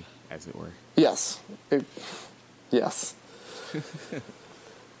game 3, as it were. Yes. Yes.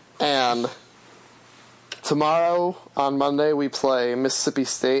 And tomorrow, on Monday, we play Mississippi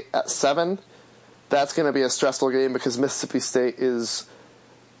State at 7. That's going to be a stressful game because Mississippi State is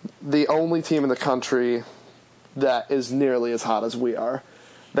the only team in the country that is nearly as hot as we are.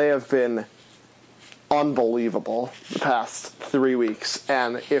 They have been unbelievable the past 3 weeks.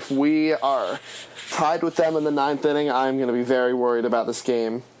 And if we are tied with them in the 9th inning, I'm going to be very worried about this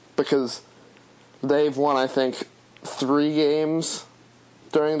game because they've won, I think, 3 games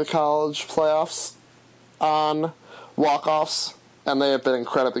during the college playoffs on walk-offs, and they have been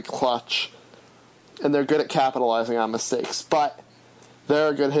incredibly clutch. And they're good at capitalizing on mistakes. But they're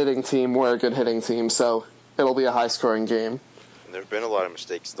a good hitting team, we're a good hitting team, so it'll be a high-scoring game. And there have been a lot of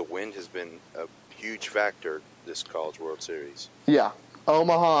mistakes. The wind has been a huge factor this College World Series. Yeah.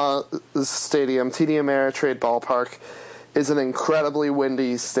 Omaha Stadium, TD Ameritrade Ballpark, is an incredibly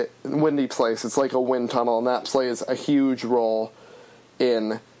windy place. It's like a wind tunnel, and that plays a huge role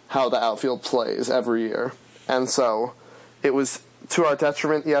in how the outfield plays every year. And so it was to our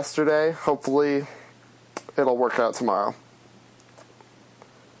detriment yesterday. Hopefully it'll work out tomorrow.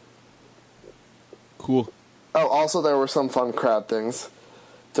 Cool. Oh, also there were some fun crowd things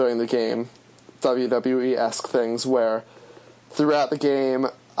during the game, WWE-esque things, where throughout the game,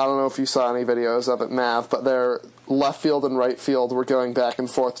 I don't know if you saw any videos of it, Mav, but their left field and right field were going back and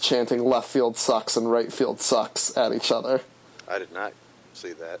forth chanting left field sucks and right field sucks at each other. I did not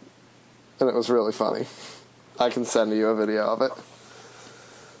see that. And it was really funny. I can send you a video of it.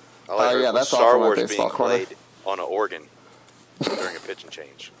 All I heard yeah, was that's Star all for my Wars baseball being corner. played on an organ during a pitch and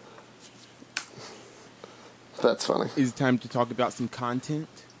change. That's funny. Is it time to talk about some content?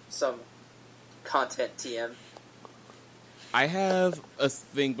 Some content TM. I have a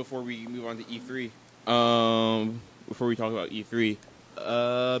thing before we move on to E3. Before we talk about E3,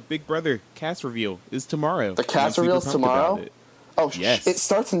 Big Brother cast reveal is tomorrow. The cast I'm super reveal's pumped tomorrow? about it. Oh, Yes. it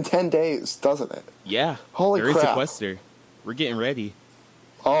starts in 10 days, doesn't it? Yeah. Holy They're in crap. Sequester. We're getting ready.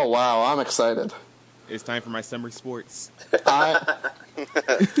 Oh, wow, I'm excited. It's time for my summer sports.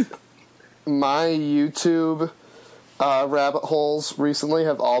 my YouTube rabbit holes recently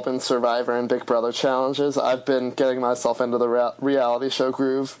have all been Survivor and Big Brother challenges. I've been getting myself into the reality show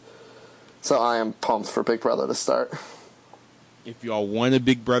groove, so I am pumped for Big Brother to start. If y'all want a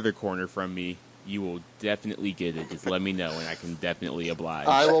Big Brother corner from me, you will definitely get it. Just let me know, and I can definitely oblige.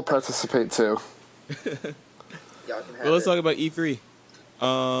 I will participate too. Y'all can have Well, let's it. talk about E3.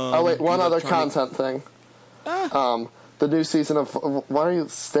 Oh wait, one other content thing. The new season of... Why are you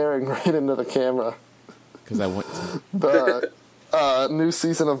staring right into the camera? Because I want to. The new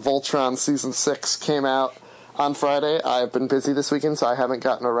season of Voltron Season 6 came out on Friday. I've been busy this weekend, so I haven't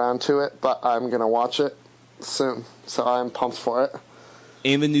gotten around to it, but I'm going to watch it soon. So I'm pumped for it.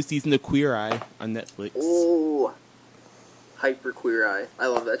 And the new season of Queer Eye on Netflix. Ooh. Hyper Queer Eye. I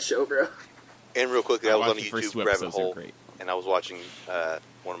love that show, bro. And real quickly, I was on watched a the first two YouTube rabbit episodes, they're hole, great. and I was watching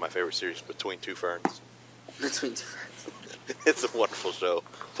one of my favorite series, Between Two Ferns. Between Two Friends. It's a wonderful show.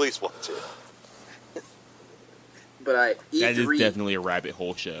 Please watch it. But E3, That is definitely a rabbit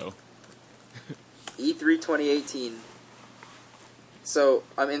hole show. E3 2018. So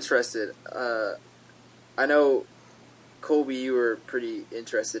I'm interested. I know, Colby, you were pretty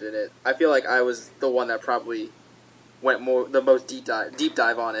interested in it. I feel like I was the one that probably went the most deep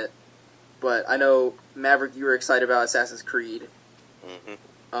dive on it. But I know, Maverick, you were excited about Assassin's Creed.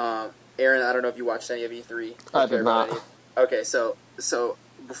 Mm-hmm. Aaron, I don't know if you watched any of E3. I did not. Okay, so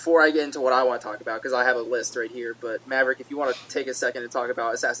before I get into what I want to talk about, because I have a list right here, but Maverick, if you want to take a second to talk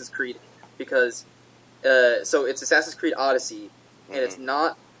about Assassin's Creed, because so it's Assassin's Creed Odyssey, and it's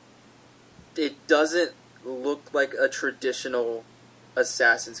not. It doesn't look like a traditional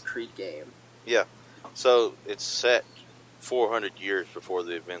Assassin's Creed game. Yeah. So it's set 400 years before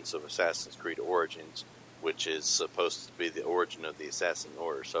the events of Assassin's Creed Origins, which is supposed to be the origin of the Assassin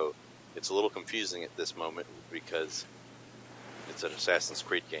Order. So it's a little confusing at this moment because it's an Assassin's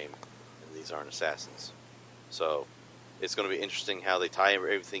Creed game, and these aren't assassins. So it's going to be interesting how they tie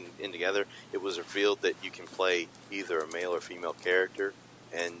everything in together. It was revealed that you can play either a male or female character,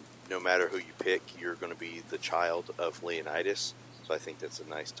 and no matter who you pick, you're going to be the child of Leonidas. So I think that's a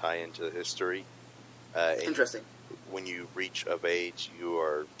nice tie-in to the history. Interesting. When you reach of age, you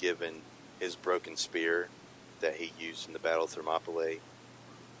are given his broken spear that he used in the Battle of Thermopylae,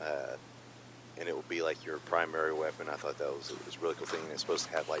 and it will be like your primary weapon. I thought that was a really cool thing. And it's supposed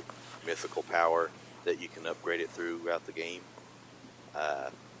to have like mythical power that you can upgrade it throughout the game.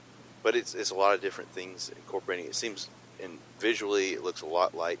 But it's a lot of different things incorporating. It seems, and visually, it looks a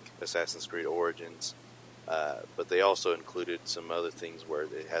lot like Assassin's Creed Origins. But they also included some other things where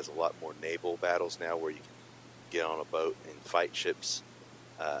it has a lot more naval battles now, where you can get on a boat and fight ships,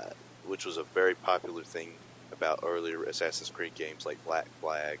 which was a very popular thing about earlier Assassin's Creed games like Black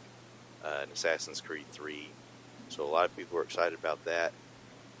Flag and Assassin's Creed 3. So a lot of people are excited about that.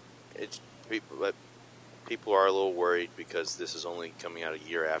 But people are a little worried because this is only coming out a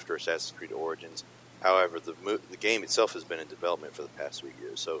year after Assassin's Creed Origins. However, the game itself has been in development for the past 3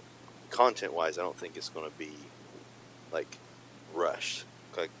 years, so content-wise, I don't think it's going to be like rushed.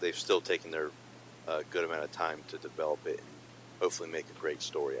 Like they've still taken their good amount of time to develop it and hopefully make a great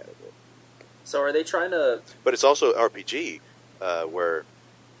story out of it. So are they trying to... But it's also RPG, where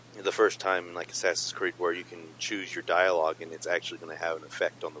the first time in like Assassin's Creed where you can choose your dialogue and it's actually going to have an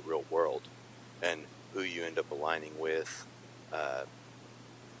effect on the real world and who you end up aligning with.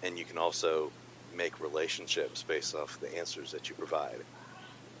 And you can also make relationships based off the answers that you provide.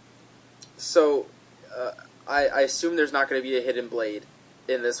 So, I assume there's not going to be a hidden blade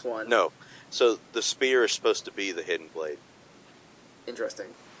in this one. No. So the spear is supposed to be the hidden blade. Interesting.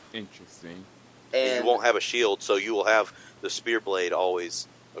 Interesting. And you won't have a shield, so you will have the spear blade always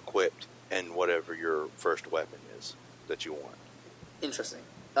equipped and whatever your first weapon is that you want. Interesting.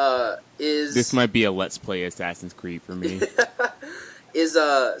 Is This might be a Let's Play Assassin's Creed for me.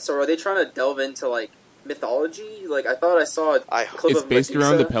 so are they trying to delve into like mythology? Like I thought I saw a clip It's of based Medusa.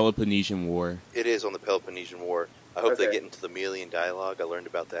 around the Peloponnesian War. It is on the Peloponnesian War. I hope they Okay. get into the Melian dialogue. I learned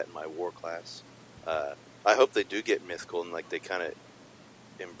about that in my war class. I hope they do get mythical and like they kind of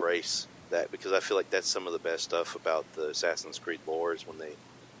embrace that, because I feel like that's some of the best stuff about the Assassin's Creed lore is when they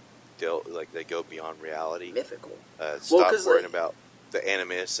go beyond reality. Mythical. Stop 'cause, worrying like- about the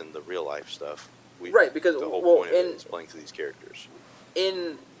animus and the real life stuff. Right, because, the whole well, point of it in- is playing to these characters.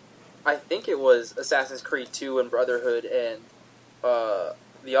 In, I think it was Assassin's Creed 2 and Brotherhood and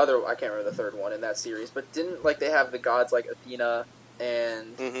the other, I can't remember the third one in that series, but didn't like they have the gods like Athena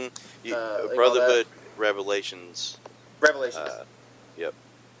and Mm-hmm. like all Brotherhood, Revelations. Revelations. Yep.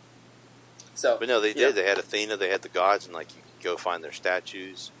 So, But no, they yeah. did. They had Athena. They had the gods, and like you could go find their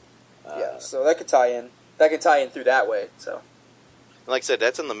statues. Yeah, so that could tie in. That could tie in through that way. So like I said,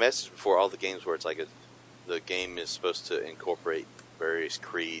 that's in the message before all the games where it's like the game is supposed to incorporate various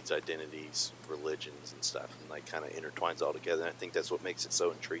creeds, identities, religions, and stuff, and like kind of intertwines all together. And I think that's what makes it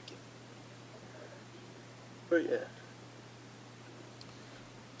so intriguing. But yeah.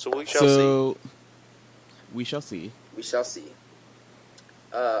 So we shall see. We shall see. We shall see.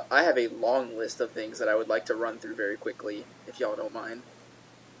 I have a long list of things that I would like to run through very quickly, if y'all don't mind.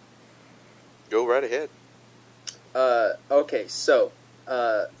 Go right ahead. Okay, so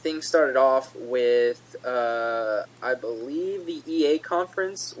things started off with, I believe, the EA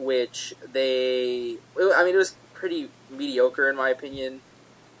conference, which it was pretty mediocre in my opinion.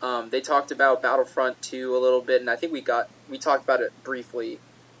 They talked about Battlefront 2 a little bit, and I think we talked about it briefly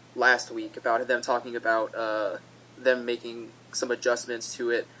last week, about them talking about them making some adjustments to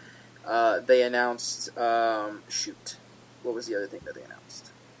it. They announced, what was the other thing that they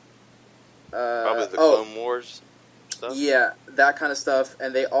announced? Probably the Clone Wars stuff? Yeah, that kind of stuff.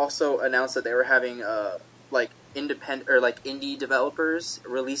 And they also announced that they were having independent or indie developers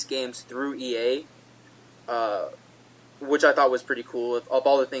release games through EA, which I thought was pretty cool. Of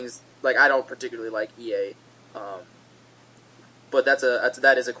all the things, I don't particularly like EA, but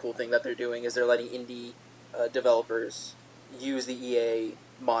that is a cool thing that they're doing. Is they're letting indie developers use the EA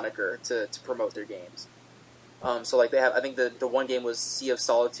moniker to promote their games. So they have, I think the one game was Sea of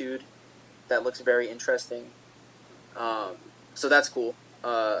Solitude. That looks very interesting. So that's cool.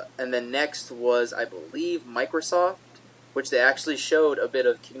 And then next was, I believe, Microsoft, which they actually showed a bit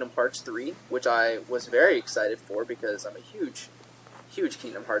of Kingdom Hearts 3, which I was very excited for because I'm a huge, huge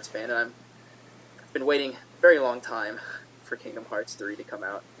Kingdom Hearts fan, and I've been waiting a very long time for Kingdom Hearts 3 to come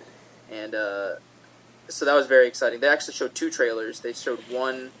out. And so that was very exciting. They actually showed 2 trailers. They showed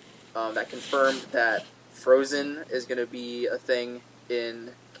one that confirmed that Frozen is going to be a thing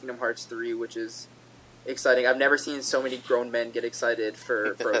in Kingdom Hearts 3, which is exciting. I've never seen so many grown men get excited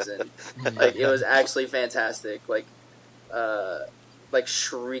for Frozen. It was actually fantastic.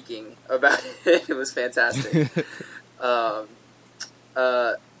 Shrieking about it. It was fantastic.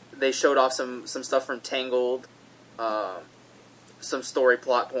 They showed off some stuff from Tangled, some story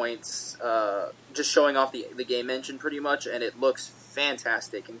plot points, just showing off the game engine pretty much, and it looks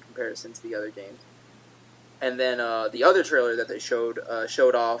fantastic in comparison to the other games. And then the other trailer that they showed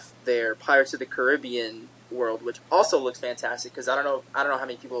off their Pirates of the Caribbean world, which also looks fantastic. Because I don't know how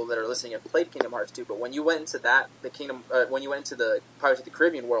many people that are listening have played Kingdom Hearts 2, but when you went into when you went into the Pirates of the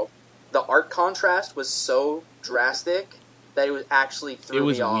Caribbean world, the art contrast was so drastic that it was actually threw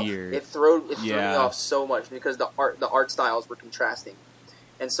me off. Weird. It threw me off so much because the art styles were contrasting,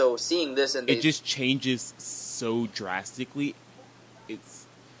 and so seeing this and it just changes so drastically.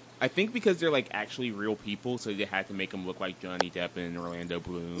 I think because they're actually real people, so they had to make them look like Johnny Depp and Orlando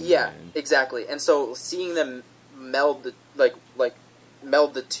Bloom. Yeah, exactly. And so seeing them meld the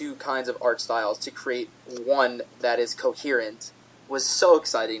two kinds of art styles to create one that is coherent was so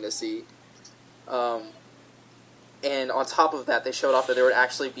exciting to see. And on top of that, they showed off that there would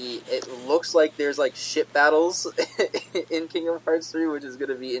actually be. It looks like there's ship battles in Kingdom Hearts 3, which is going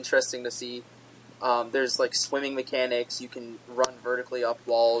to be interesting to see. There's swimming mechanics. You can run vertically up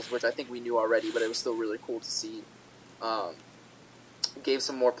walls, which I think we knew already, but it was still really cool to see. Gave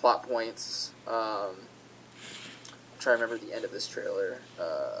some more plot points. I'm trying to remember the end of this trailer.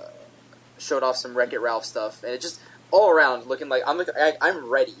 Showed off some Wreck-It Ralph stuff, and it just all around looking like I'm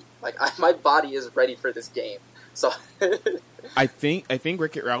ready. My body is ready for this game. So I think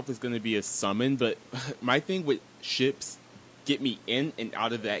Wreck-It Ralph is going to be a summon, but my thing with ships. Get me in and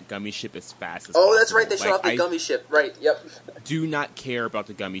out of that gummy ship as fast as possible. Oh, that's right. They showed off the gummy ship. Right, yep. Do not care about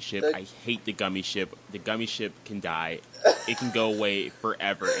the gummy ship. I hate the gummy ship. The gummy ship can die. It can go away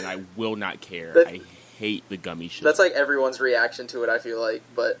forever, and I will not care. I hate the gummy ship. That's everyone's reaction to it, I feel like.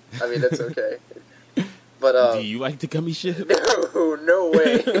 But, I mean, it's okay. But do you like the gummy ship? No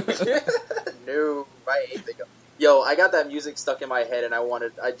way. No, I hate the gummy. Yo, I got that music stuck in my head, and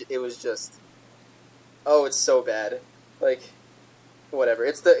it was just... Oh, it's so bad. Whatever.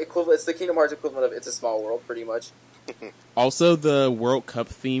 It's the equivalent. It's the Kingdom Hearts equivalent of "It's a Small World," pretty much. Also, the World Cup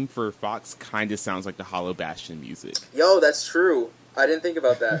theme for Fox kind of sounds like the Hollow Bastion music. Yo, that's true. I didn't think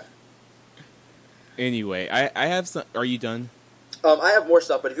about that. Anyway, I have some. Are you done? I have more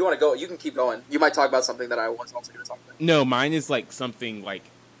stuff, but if you want to go, you can keep going. You might talk about something that I was also going to talk about. No, mine is something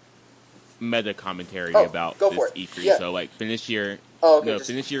meta commentary about this E3. Yeah. So finish your. Oh, okay.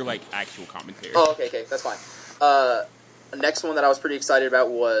 Finish your actual commentary. Oh, okay, that's fine. Next one that I was pretty excited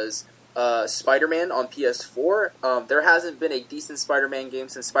about was Spider-Man on PS4. There hasn't been a decent Spider-Man game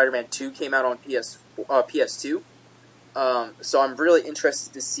since Spider-Man 2 came out on PS2. So I'm really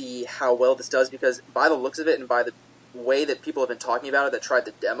interested to see how well this does because by the looks of it and by way that people have been talking about it that tried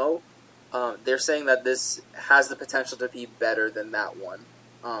the demo, they're saying that this has the potential to be better than that one.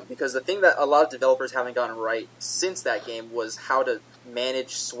 Because the thing that a lot of developers haven't gotten right since that game was how to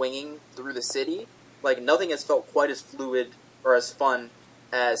manage swinging through the city. Like, nothing has felt quite as fluid or as fun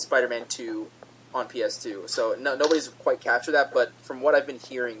as Spider-Man 2 on PS2. So nobody's quite captured that, but from what I've been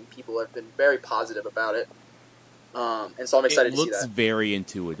hearing, people have been very positive about it. And so I'm excited to see that. It looks very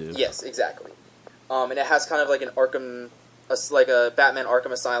intuitive. Yes, exactly. And it has kind of like an like a Batman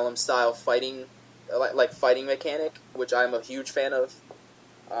Arkham Asylum style fighting, like fighting mechanic, which I'm a huge fan of.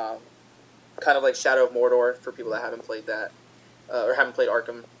 Kind of like Shadow of Mordor for people that haven't played that, or haven't played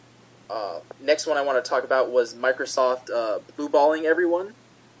Arkham. Next one I want to talk about was Microsoft blue balling everyone.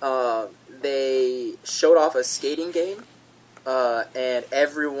 They showed off a skating game, and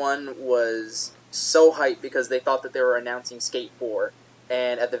everyone was so hyped because they thought that they were announcing Skate 4.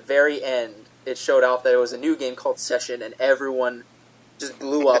 And at the very end, it showed off that it was a new game called Session, and everyone just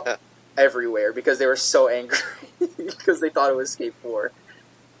blew up everywhere because they were so angry because they thought it was Skate 4.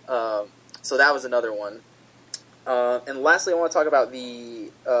 So that was another one. And lastly, I want to talk about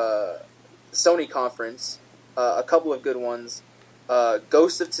the Sony conference. A couple of good ones.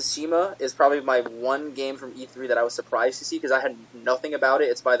 Ghost of Tsushima is probably my one game from E3 that I was surprised to see because I had nothing about it.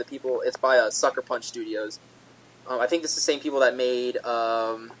 It's by Sucker Punch Studios. I think this is the same people that made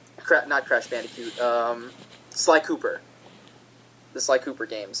not Crash Bandicoot, Sly Cooper, the Sly Cooper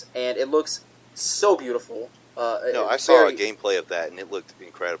games, and it looks so beautiful. I saw a gameplay of that, and it looked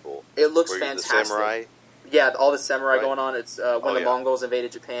incredible. It looks fantastic. The samurai. Yeah, all the samurai right. going on. It's when the Mongols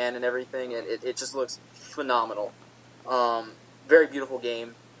invaded Japan and everything, and it just looks phenomenal. Very beautiful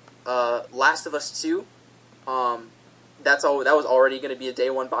game. Last of Us 2. That was already going to be a day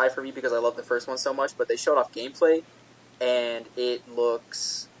one buy for me because I love the first one so much. But they showed off gameplay, and it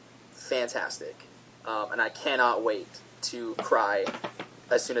looks fantastic. And I cannot wait to cry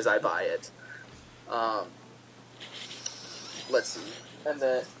as soon as I buy it. Let's see. And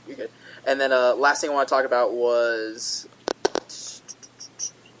then you're good. And then last thing I want to talk about was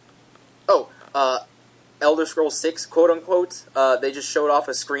Elder Scrolls 6, quote unquote. They just showed off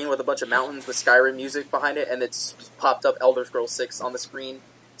a screen with a bunch of mountains with Skyrim music behind it, and it's popped up Elder Scrolls 6 on the screen.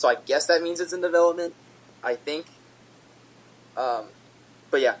 So I guess that means it's in development, I think.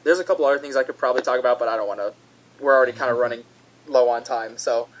 But yeah, there's a couple other things I could probably talk about, but I don't want to. We're already kind of running low on time.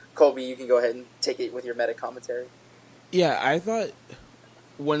 So, Colby, you can go ahead and take it with your meta commentary. Yeah, I thought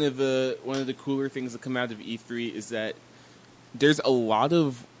one of the cooler things that come out of E3 is that there's a lot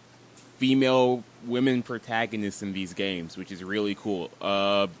of female women protagonists in these games, which is really cool.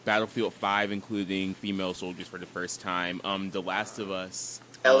 Battlefield 5 including female soldiers for the first time. The Last of Us,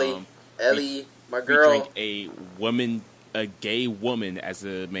 Ellie, my girl, featuring a gay woman as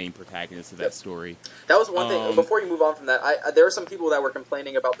the main protagonist of that story. That was one thing. Before you move on from that, there were some people that were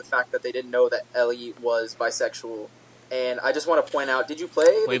complaining about the fact that they didn't know that Ellie was bisexual. And I just want to point out, did you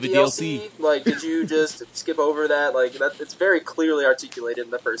play the DLC? Like, did you just skip over that? Like, it's very clearly articulated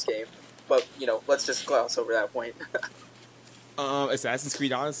in the first game. But, let's just gloss over that point. Assassin's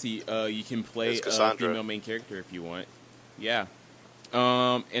Creed Odyssey, you can play a female main character if you want. Yeah.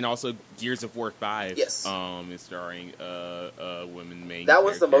 And also Gears of War 5. Yes. Is starring a woman main that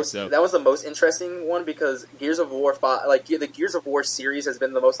character. That was the most interesting one because Gears of War 5, like, the Gears of War series has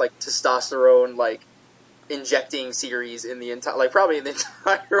been the most, like, testosterone, like, injecting series in the entire, like, probably in the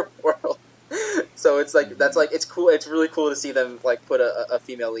entire world. So it's like, that's like, it's cool. It's really cool to see them like put a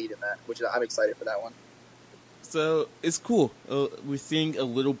female lead in that, which I'm excited for that one. So it's cool. We're seeing a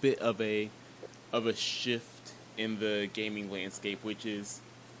little bit of a shift in the gaming landscape, which is,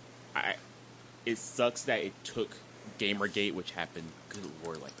 it sucks that it took Gamergate, which happened, good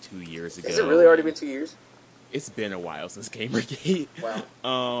lord, like 2 years ago. Has it really already been 2 years? It's been a while since Gamergate.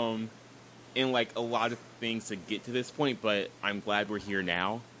 Wow. And like a lot of things to get to this point, but I'm glad we're here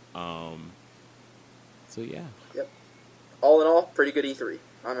now. So yeah. Yep. All in all, pretty good E3.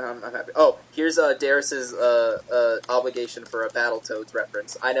 I'm happy. Oh, here's Darius's obligation for a Battletoads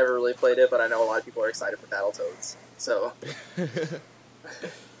reference. I never really played it, but I know a lot of people are excited for Battletoads. So.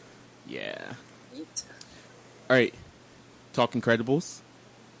 Yeah. Yeet. All right. Talk Incredibles.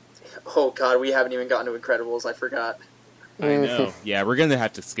 Oh God, we haven't even gotten to Incredibles. I forgot. I know. Yeah, we're gonna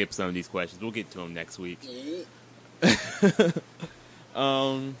have to skip some of these questions. We'll get to them next week.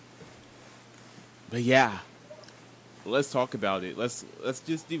 But yeah, let's talk about it. Let's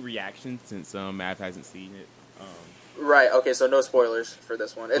just do reactions since Matt hasn't seen it. Right. Okay. So no spoilers for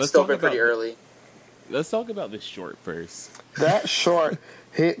this one. It's still been pretty early. Let's talk about this short first. That short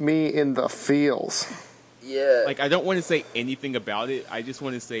hit me in the feels. Yeah. Like, I don't want to say anything about it. I just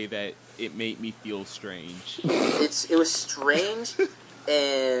want to say that it made me feel strange. It was strange,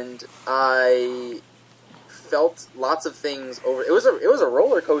 and I felt lots of things over. It was a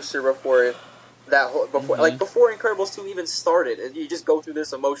roller coaster before before Incredibles 2 even started. And you just go through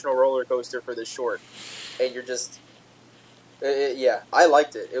this emotional roller coaster for this short, and you're just yeah. I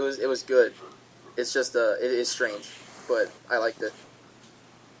liked it. It was good. It's just it is strange, but I liked it.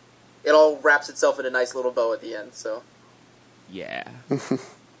 It all wraps itself in a nice little bow at the end. So Yeah.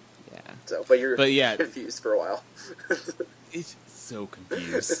 so, but you're yeah, confused for a while. it's so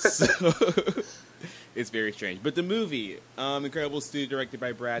confused. So, it's very strange. But the movie, Incredibles 2, directed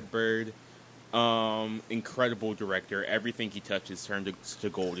by Brad Bird, incredible director. Everything he touches turns to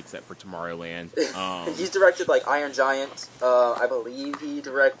gold except for Tomorrowland. He's directed like Iron Giant. I believe he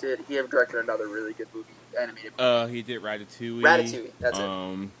directed another really good movie, animated movie. He did Ratatouille. Ratatouille, that's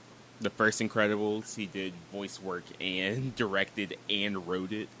it. The first Incredibles, he did voice work and directed and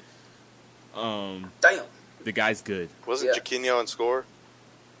wrote it. Damn. The guy's good. Wasn't Giacchino on score?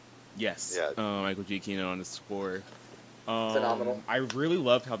 Yes. Yeah. Michael Giacchino on the score. Phenomenal. I really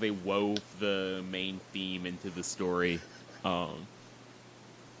loved how they wove the main theme into the story. God,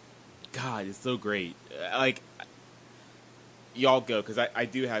 it's so great. Like, y'all go, because I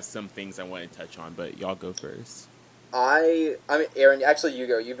do have some things I want to touch on, but y'all go first. I mean, Aaron, actually, you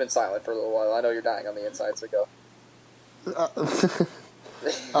go. You've been silent for a little while. I know you're dying on the inside, so go.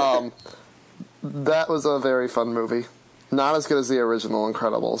 That was a very fun movie. Not as good as the original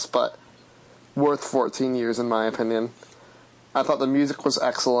Incredibles, but worth 14 years in my opinion. I thought the music was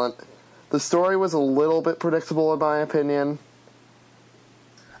excellent. The story was a little bit predictable in my opinion.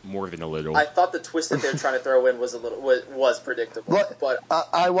 More than a little. I thought the twist that they're trying to throw in was predictable, but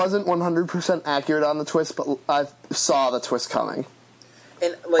I wasn't 100% accurate on the twist, but I saw the twist coming.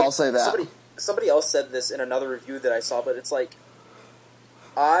 and like I'll say that. Somebody else said this in another review that I saw, but it's like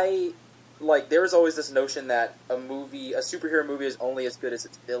there was always this notion that a superhero movie is only as good as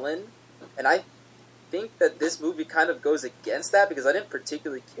its villain, and I think that this movie kind of goes against that because I didn't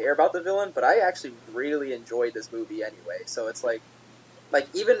particularly care about the villain, but I actually really enjoyed this movie anyway. So it's like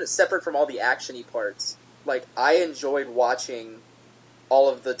even separate from all the actiony parts, like I enjoyed watching all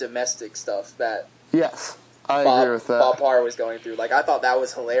of the domestic stuff that Yes, I agree with that. Bob Parr was going through. Like I thought that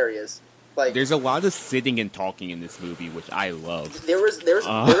was hilarious. Like There's a lot of sitting and talking in this movie, which I love. there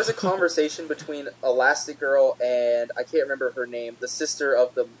was a conversation between Elastigirl and I can't remember her name, the sister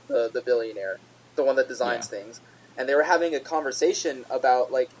of the billionaire, the one that designs things, and they were having a conversation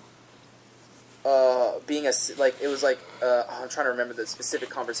about being it was I'm trying to remember the specific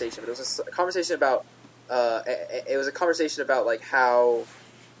conversation, but it was a conversation about like how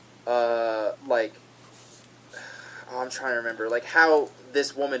I'm trying to remember like how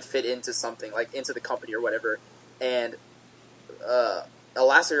this woman fit into something, like into the company or whatever, and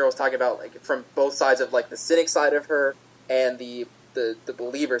Elastigirl was talking about like from both sides of like the cynic side of her and the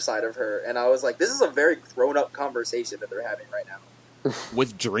believer side of her, and I was like, this is a very grown up conversation that they're having right now.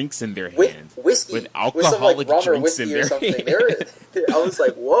 With drinks in their hand. With whiskey. With alcoholic rum or drinks whiskey in or their something. hand. I was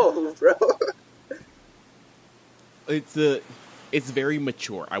like, whoa, bro. It's very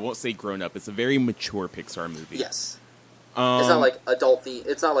mature. I won't say grown up. It's a very mature Pixar movie. Yes. It's not like adult theme.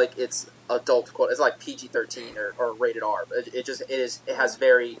 It's not like it's adult quote. It's like PG-13 or rated R. It has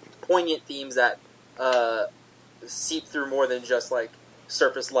very poignant themes that seep through more than just like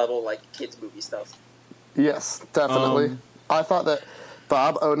surface level like kids movie stuff. Yes, definitely. I thought that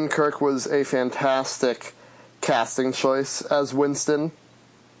Bob Odenkirk was a fantastic casting choice as Winston.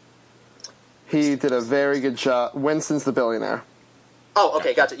 He did a very good job. Winston's the billionaire. Oh,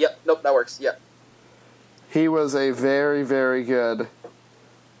 okay, gotcha. Yep, nope, that works. Yep. He was a very, very good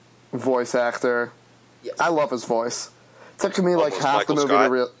voice actor. Yes. I love his voice. It took me like Almost half Michael the movie Scott.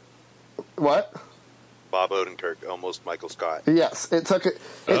 to real. What? Bob Odenkirk, almost Michael Scott. Yes, it took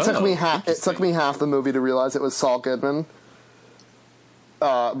me half. It took me half the movie to realize it was Saul Goodman.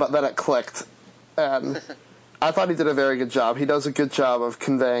 But then it clicked, and I thought he did a very good job. He does a good job of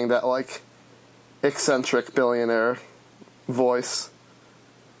conveying that like eccentric billionaire voice.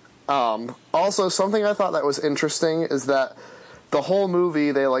 Also, something I thought that was interesting is that the whole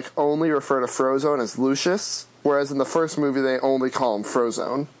movie they like only refer to Frozone as Lucius, whereas in the first movie they only call him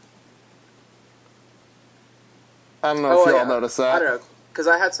Frozone. I don't know if y'all noticed that. I don't know, because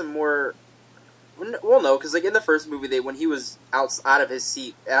I had some more. Well, no, because like in the first movie, when he was out of his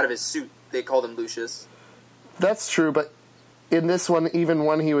suit, they called him Lucius. That's true, but in this one, even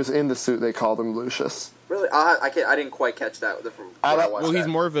when he was in the suit, they called him Lucius. Really, I didn't quite catch that. He's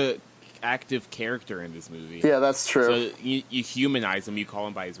more of a active character in this movie. Yeah, that's true. So you humanize him, you call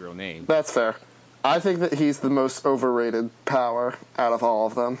him by his real name. That's fair. I think that he's the most overrated power out of all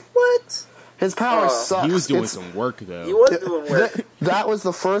of them. What? His power sucks. He was doing It's- some work though. He was doing work. That was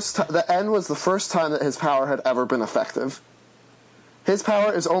the first. The end was the first time that his power had ever been effective. His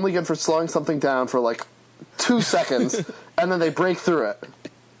power is only good for slowing something down for like 2 seconds, and then they break through it.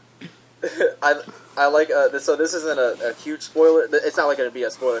 I like this. So this isn't a huge spoiler. It's not like going to be a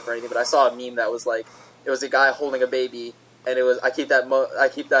spoiler for anything. But I saw a meme that was like, it was a guy holding a baby, and it was I keep that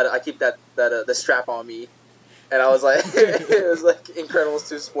the strap on me, and I was like, it was like Incredibles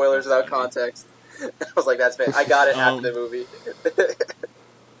 2 spoilers without context. I was like, that's man. I got it after the movie.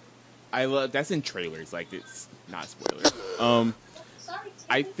 I love that's in trailers. Like it's not spoilers.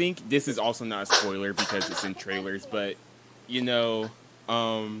 I think this is also not a spoiler because it's in trailers. But you know,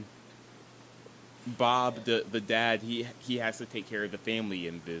 Bob, the dad, he has to take care of the family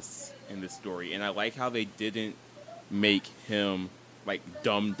in this story, and I like how they didn't make him like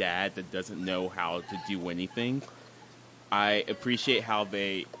dumb dad that doesn't know how to do anything. I appreciate how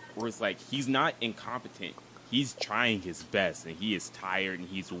they was like he's not incompetent. He's trying his best, and he is tired and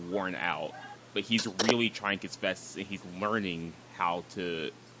he's worn out, but he's really trying his best, and he's learning how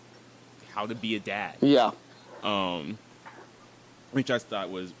to be a dad. Yeah. Which I thought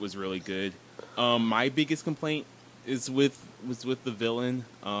was really good. My biggest complaint was with the villain.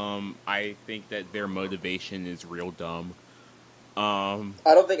 I think that their motivation is real dumb. I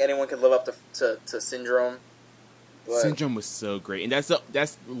don't think anyone could live up to Syndrome. But Syndrome was so great, and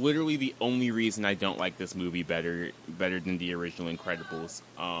that's literally the only reason I don't like this movie better than the original Incredibles.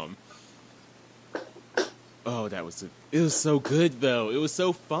 It was so good though. It was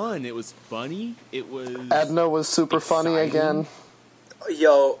so fun. It was funny. It was Edna was super funny exciting. again.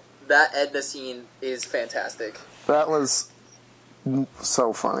 yo, that Edna scene is fantastic. That was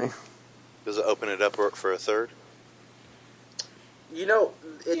so funny. Does it open it up for a third? You know,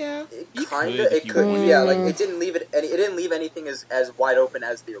 Yeah, it you kind could of, if it you could, wanted. yeah. Like it didn't leave anything as wide open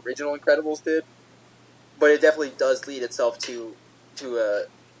as the original Incredibles did, but it definitely does lead itself to the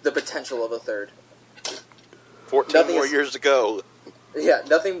potential of a third. 14 Nothing more is- years to go. Yeah,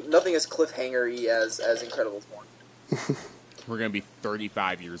 nothing as cliffhanger-y as Incredibles 1. We're gonna be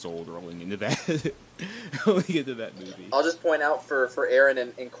 35 years old rolling into that movie. I'll just point out for Aaron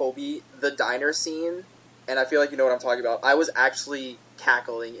and Colby, the diner scene, and I feel like you know what I'm talking about. I was actually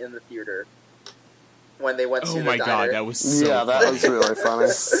cackling in the theater when they went to Oh the my diner. god, that was so Yeah, that funny. was really funny.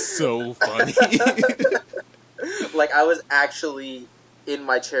 So funny. Like, I was actually in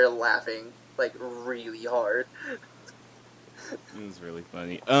my chair laughing, like, really hard. It was really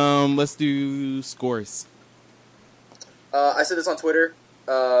funny. Let's do scores. I said this on Twitter.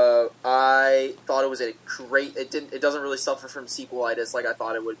 I thought it was a great. It doesn't really suffer from sequelitis like I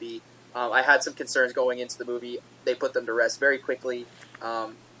thought it would be. I had some concerns going into the movie. They put them to rest very quickly.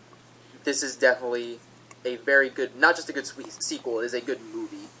 This is definitely a very good, not just a good sequel. It is a good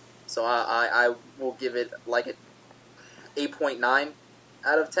movie. So I will give it like an 8.9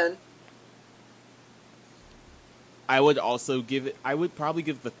 out of 10. I would also give it. I would probably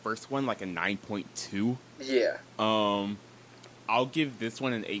give the first one like a 9.2. Yeah. I'll give this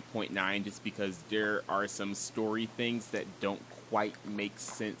one an 8.9 just because there are some story things that don't quite make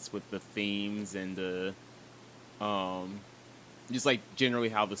sense with the themes and the just like generally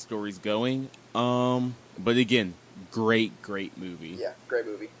how the story's going. But again, great movie. Yeah, great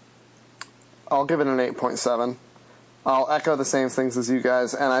movie. I'll give it an 8.7. I'll echo the same things as you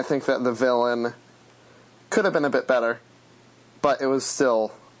guys, and I think that the villain could have been a bit better, but it was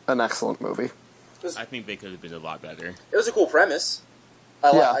still an excellent movie. I think they could have been a lot better. It was a cool premise.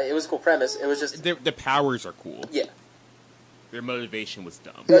 Yeah. It was a cool premise. It was just The powers are cool. yeah. Their motivation was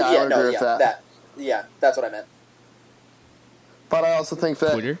dumb. Yeah, I would agree with that. Yeah, that's what I meant. But I also think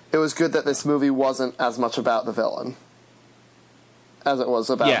that Twitter? it was good that this movie wasn't as much about the villain as it was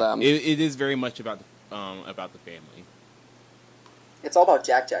about Yeah, them. it is very much about the family. It's all about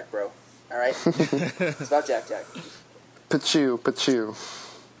Jack, bro. All right, it's about Jack. Pachu.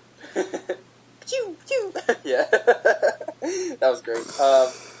 Pew, pew. Yeah, that was great.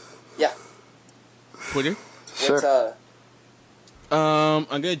 Yeah. Twitter? Sure. What's I'm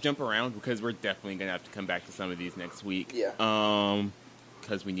gonna jump around because we're definitely gonna have to come back to some of these next week. Yeah.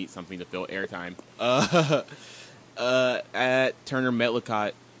 Because we need something to fill airtime. At Turner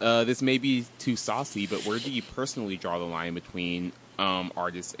Metlicott, this may be too saucy, but where do you personally draw the line between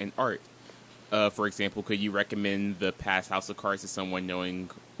artists and art? For example, could you recommend the past House of Cards to someone knowing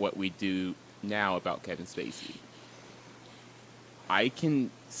what we do now about Kevin Spacey? I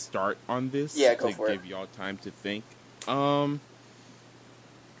can start on this Yeah, go to for it. give y'all time to think. For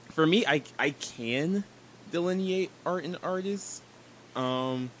me, I can delineate art and artists.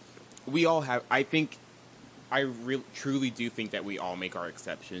 we all have. I truly do think that we all make our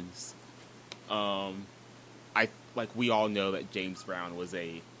exceptions. We all know that James Brown was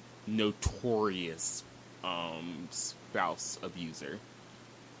a notorious spouse abuser,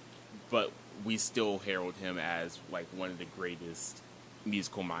 but we still herald him as like one of the greatest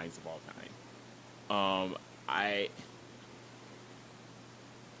musical minds of all time.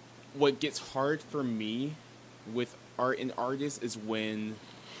 What gets hard for me with art and artists is when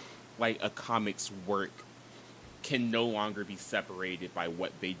like a comic's work can no longer be separated by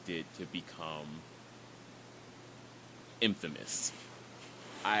what they did to become infamous.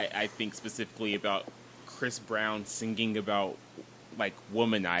 I think specifically about Chris Brown singing about like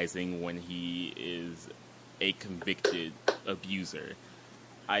womanizing when he is a convicted abuser.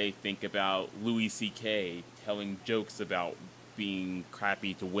 I think about Louis C.K. telling jokes about being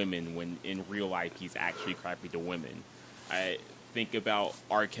crappy to women when in real life he's actually crappy to women. I think about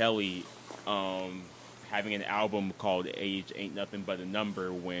R. Kelly having an album called Age Ain't Nothing But a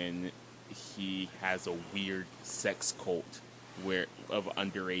Number when he has a weird sex cult of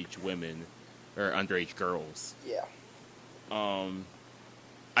underage women or underage girls. Yeah.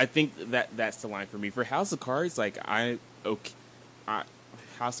 I think that's the line for me. For House of Cards, like House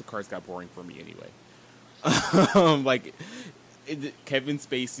of Cards got boring for me anyway. Kevin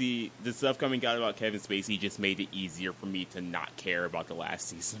Spacey, the stuff coming out about Kevin Spacey just made it easier for me to not care about the last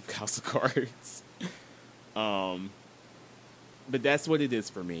season of House of Cards. But that's what it is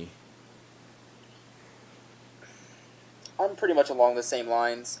for me. I'm pretty much along the same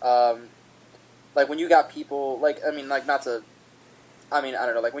lines. Like when you got people like I don't know,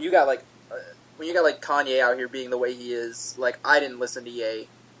 like when you got like Kanye out here being the way he is, like I didn't listen to Ye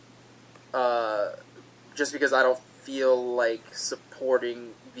just because I don't feel like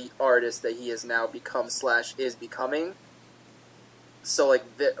supporting the artist that he has now become / is becoming. So like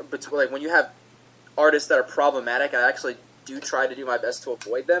when you have artists that are problematic, I actually do try to do my best to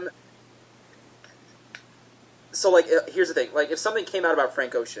avoid them. So like here's the thing, like if something came out about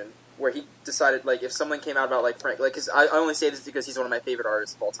Frank Ocean where he decided, like if someone came out about like Frank, like cause I only say this because he's one of my favorite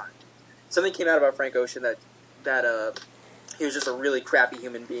artists of all time. Something came out about Frank Ocean that he was just a really crappy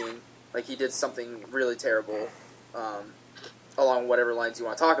human being, like he did something really terrible, along whatever lines you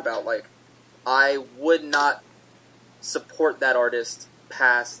want to talk about. Like I would not support that artist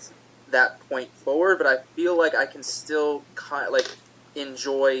past that point forward, but I feel like I can still kind of like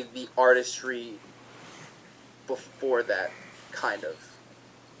enjoy the artistry before that, kind of.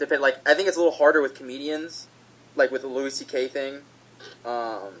 Like I think it's a little harder with comedians, like with the Louis C.K. thing.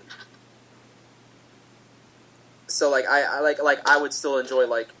 So like I would still enjoy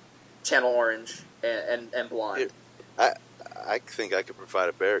like Channel Orange and Blonde. I think I could provide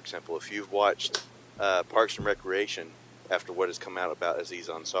a better example. If you've watched Parks and Recreation after what has come out about Aziz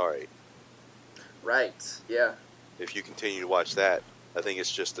Ansari. Right, yeah. If you continue to watch that, I think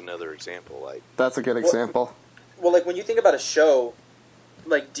it's just another example. Like That's a good example. Well, like when you think about a show,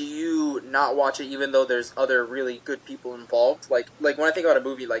 like do you not watch it even though there's other really good people involved? Like when I think about a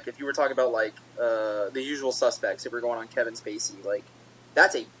movie, like if you were talking about like The Usual Suspects, if we're going on Kevin Spacey, like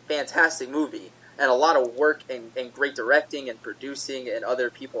that's a fantastic movie and a lot of work and great directing and producing and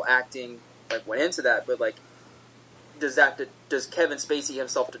other people acting like went into that. But like, does Kevin Spacey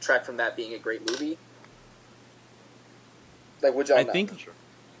himself detract from that being a great movie? Like, would y'all know?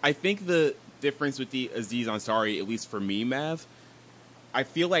 I think the difference with the Aziz Ansari, at least for me, Mav, I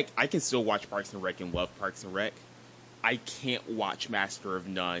feel like I can still watch Parks and Rec and love Parks and Rec. I can't watch Master of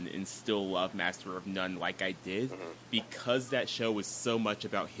None and still love Master of None like I did because that show was so much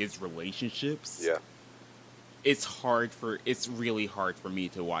about his relationships. Yeah. It's really hard for me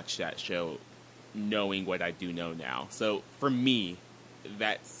to watch that show knowing what I do know now. So for me,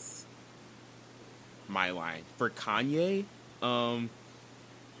 that's my line. For Kanye,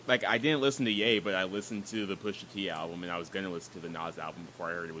 like I didn't listen to Ye, but I listened to the Pusha T album, and I was gonna listen to the Nas album before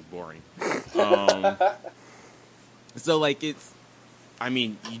I heard it was boring. So like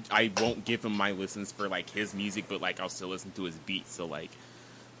I won't give him my listens for like his music, but like I'll still listen to his beats. So like,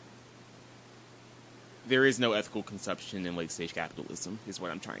 there is no ethical consumption in late stage capitalism, is what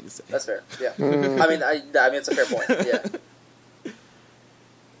I'm trying to say. That's fair. Yeah. I mean, it's a fair point. Yeah.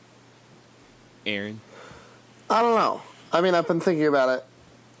 Aaron, I don't know. I mean, I've been thinking about it,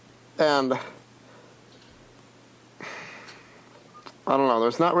 and I don't know.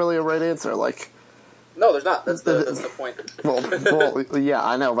 There's not really a right answer. Like, no, there's not. That's the point. well, yeah,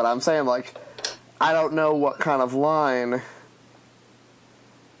 I know, but I'm saying like, I don't know what kind of line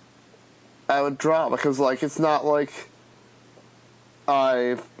I would draw because like it's not like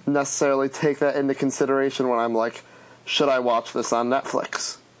I necessarily take that into consideration when I'm like, should I watch this on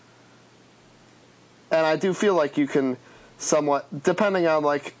Netflix? And I do feel like you can somewhat, depending on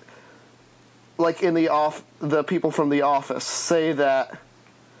like in the people from The Office say that,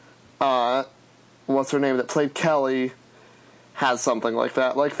 what's her name that played Kelly has something like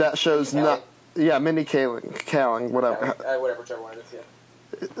that. Like that shows not, yeah, Mindy Kaling, whatever. Whatever, whichever one it is,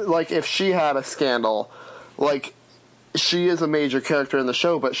 yeah. Like if she had a scandal, like she is a major character in the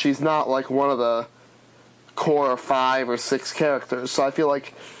show, but she's not like one of the core 5 or 6 characters. So I feel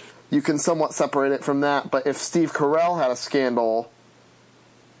like you can somewhat separate it from that. But if Steve Carell had a scandal,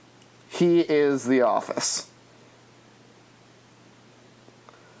 he is The Office.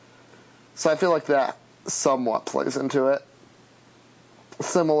 So I feel like that somewhat plays into it.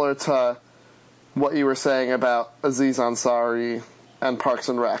 Similar to what you were saying about Aziz Ansari and Parks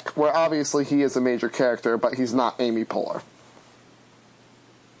and Rec, where obviously he is a major character, but he's not Amy Poehler.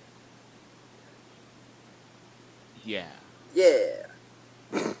 Yeah. Yeah.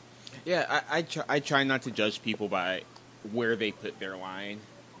 Yeah, I try not to judge people by where they put their line,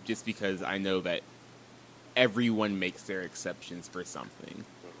 just because I know that everyone makes their exceptions for something.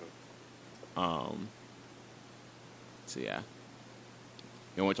 So yeah.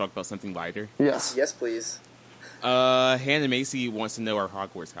 You want to talk about something lighter? Yes. Yes, please. Hannah Macy wants to know our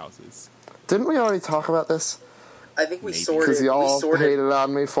Hogwarts houses. Didn't we already talk about this? I think we Maybe. sorted. Because y'all we sorted. hated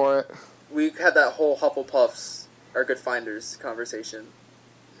on me for it. We had that whole Hufflepuffs are good finders conversation.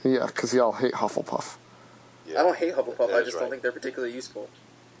 Yeah, because y'all hate Hufflepuff. Yeah, I don't hate Hufflepuff. that I is just right. don't think they're particularly useful.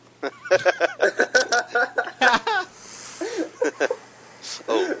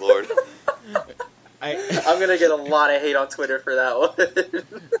 Oh Lord. I'm gonna get a lot of hate on Twitter for that one.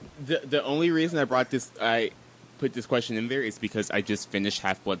 The only reason I put this question in there is because I just finished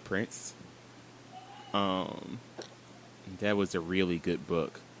Half-Blood Prince. That was a really good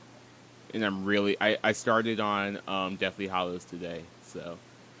book, and I started on Deathly Hallows today, so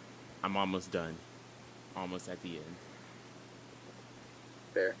I'm almost done, almost at the end.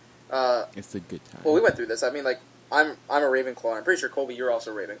 Fair. It's a good time. Well, we went through this. I mean, like, I'm a Ravenclaw. I'm pretty sure Colby, you're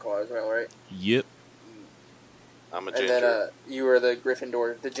also Ravenclaw as well, right? Yep. I'm a And ginger. then you were the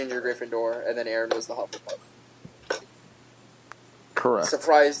Gryffindor, the ginger Gryffindor, and then Aaron was the Hufflepuff. Correct.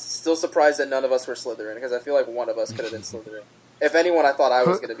 Still surprised that none of us were Slytherin, because I feel like one of us could have been Slytherin. If anyone, I thought I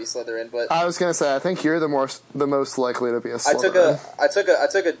was going to be Slytherin, but I was gonna say, I think you're the most likely to be a Slytherin. I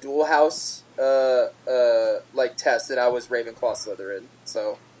took a dual house like test, and I was Ravenclaw Slytherin.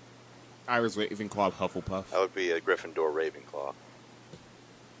 So I was Ravenclaw Hufflepuff. I would be a Gryffindor Ravenclaw.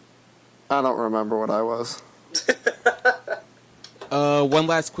 I don't remember what I was. One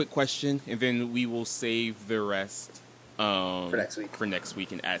last quick question, and then we will save the rest for next week. For next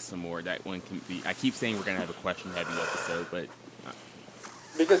week, and add some more. That one can be. I keep saying we're gonna have a question-heavy episode, but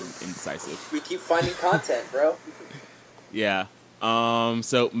Because indecisive. we keep finding content, bro. Yeah.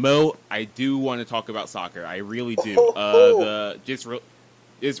 So Mo, I do want to talk about soccer. I really do. Just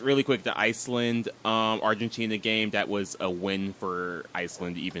really quick, the Iceland Argentina game, that was a win for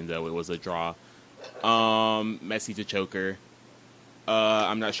Iceland, even though it was a draw. Messi to choker.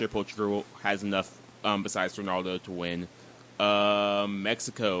 I'm not sure Portugal has enough besides Ronaldo to win.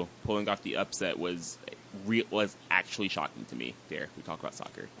 Mexico pulling off the upset was actually shocking to me. There, we talk about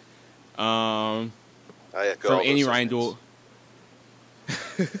soccer. I echo From all any those Rindle.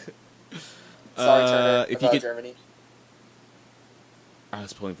 Sorry, Turner, if you about could, Germany. I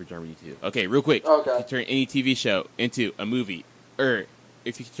was pulling for Germany too. Okay, real quick. Okay. If you turn any TV show into a movie, or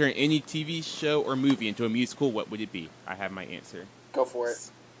if you could turn any TV show or movie into a musical, what would it be? I have my answer. Go for it.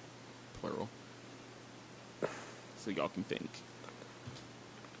 It's plural. So y'all can think.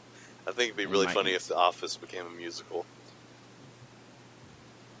 I think it'd be really might funny be. if The Office became a musical.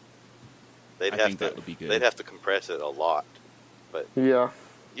 They'd I have think to. that would be good. They'd have to compress it a lot, but Yeah.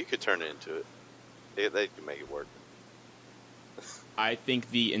 you could turn it into it. They could make it work. I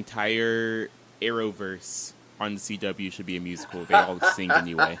think the entire Arrowverse on the CW should be a musical. They all sing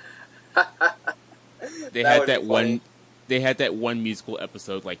anyway. They That had would that be one. funny. They had that one musical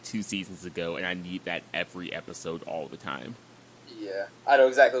episode like 2 seasons ago, and I need that every episode all the time. Yeah, I know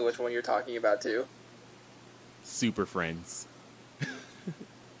exactly which one you're talking about too. Super Friends.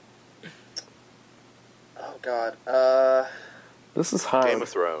 Oh God. This is hard. Game of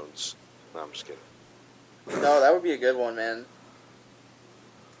Thrones. No, I'm just kidding. No, that would be a good one, man.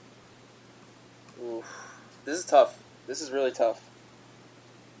 Oof. This is tough. This is really tough.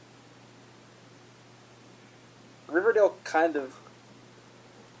 Riverdale kind of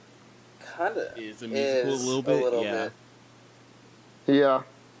Is a musical a little bit? Yeah. bit. Yeah.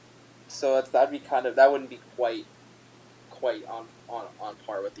 So that'd be that wouldn't be quite on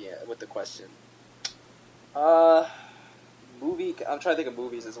par with the question. Movie. I'm trying to think of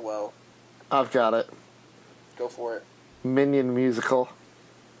movies as well. I've got it. Go for it. Minion musical.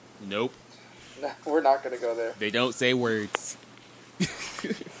 Nope. No, we're not gonna go there. They don't say words.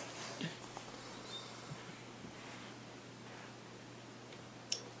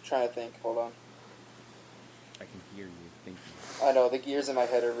 Trying to think. Hold on. I can hear you thinking. I know the gears in my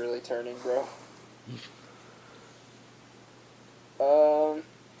head are really turning, bro. Don't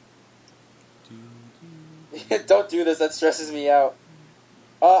do this. That stresses me out.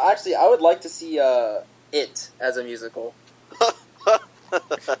 Actually, I would like to see It as a musical.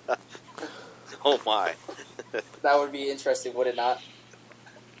 Oh my, That would be interesting, would it not?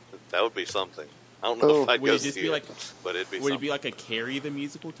 that would be something. I don't know if I'd Would go it just see be it, like? but it'd be Would something. it be like a Carrie the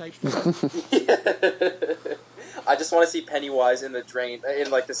musical type thing? I just want to see Pennywise in the drain,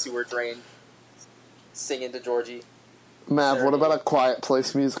 in like the sewer drain, singing to Georgie. Mav, what about a Quiet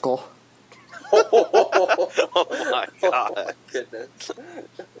Place musical? Oh my god. Goodness.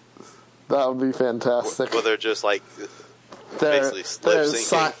 That would be fantastic. Well, they're just like They're, basically lip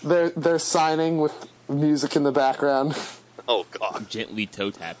syncing. they're signing with music in the background. Oh god. Gently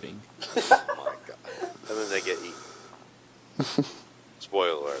toe tapping. Oh my god. And then they get eaten.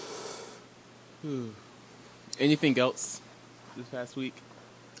 Spoiler alert. Anything else this past week?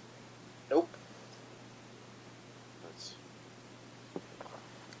 Nope.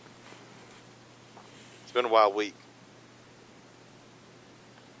 It's been a wild week.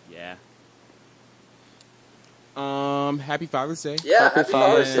 Yeah. Happy Father's Day. Yeah, Happy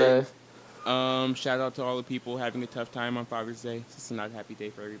Father's Day. Shout out to all the people having a tough time on Father's Day. It's just not a happy day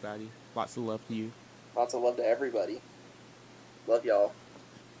for everybody. Lots of love to you. Lots of love to everybody. Love y'all.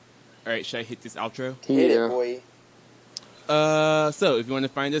 Alright, should I hit this outro? Hit Yeah. it, boy. So if you want to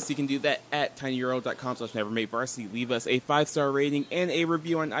find us, you can do that at tinyurl.com/nevermatevarsity. Leave us a 5-star rating and a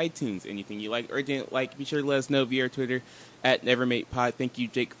review on iTunes. Anything you like or didn't like, be sure to let us know via our Twitter at nevermatepod. Thank you,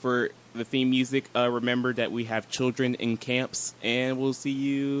 Jake, for the theme music. Remember that we have children in camps, and we'll see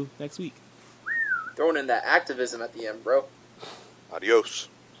you next week. Throwing in that activism at the end, bro. Adios.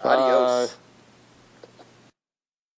 Adios. Bye.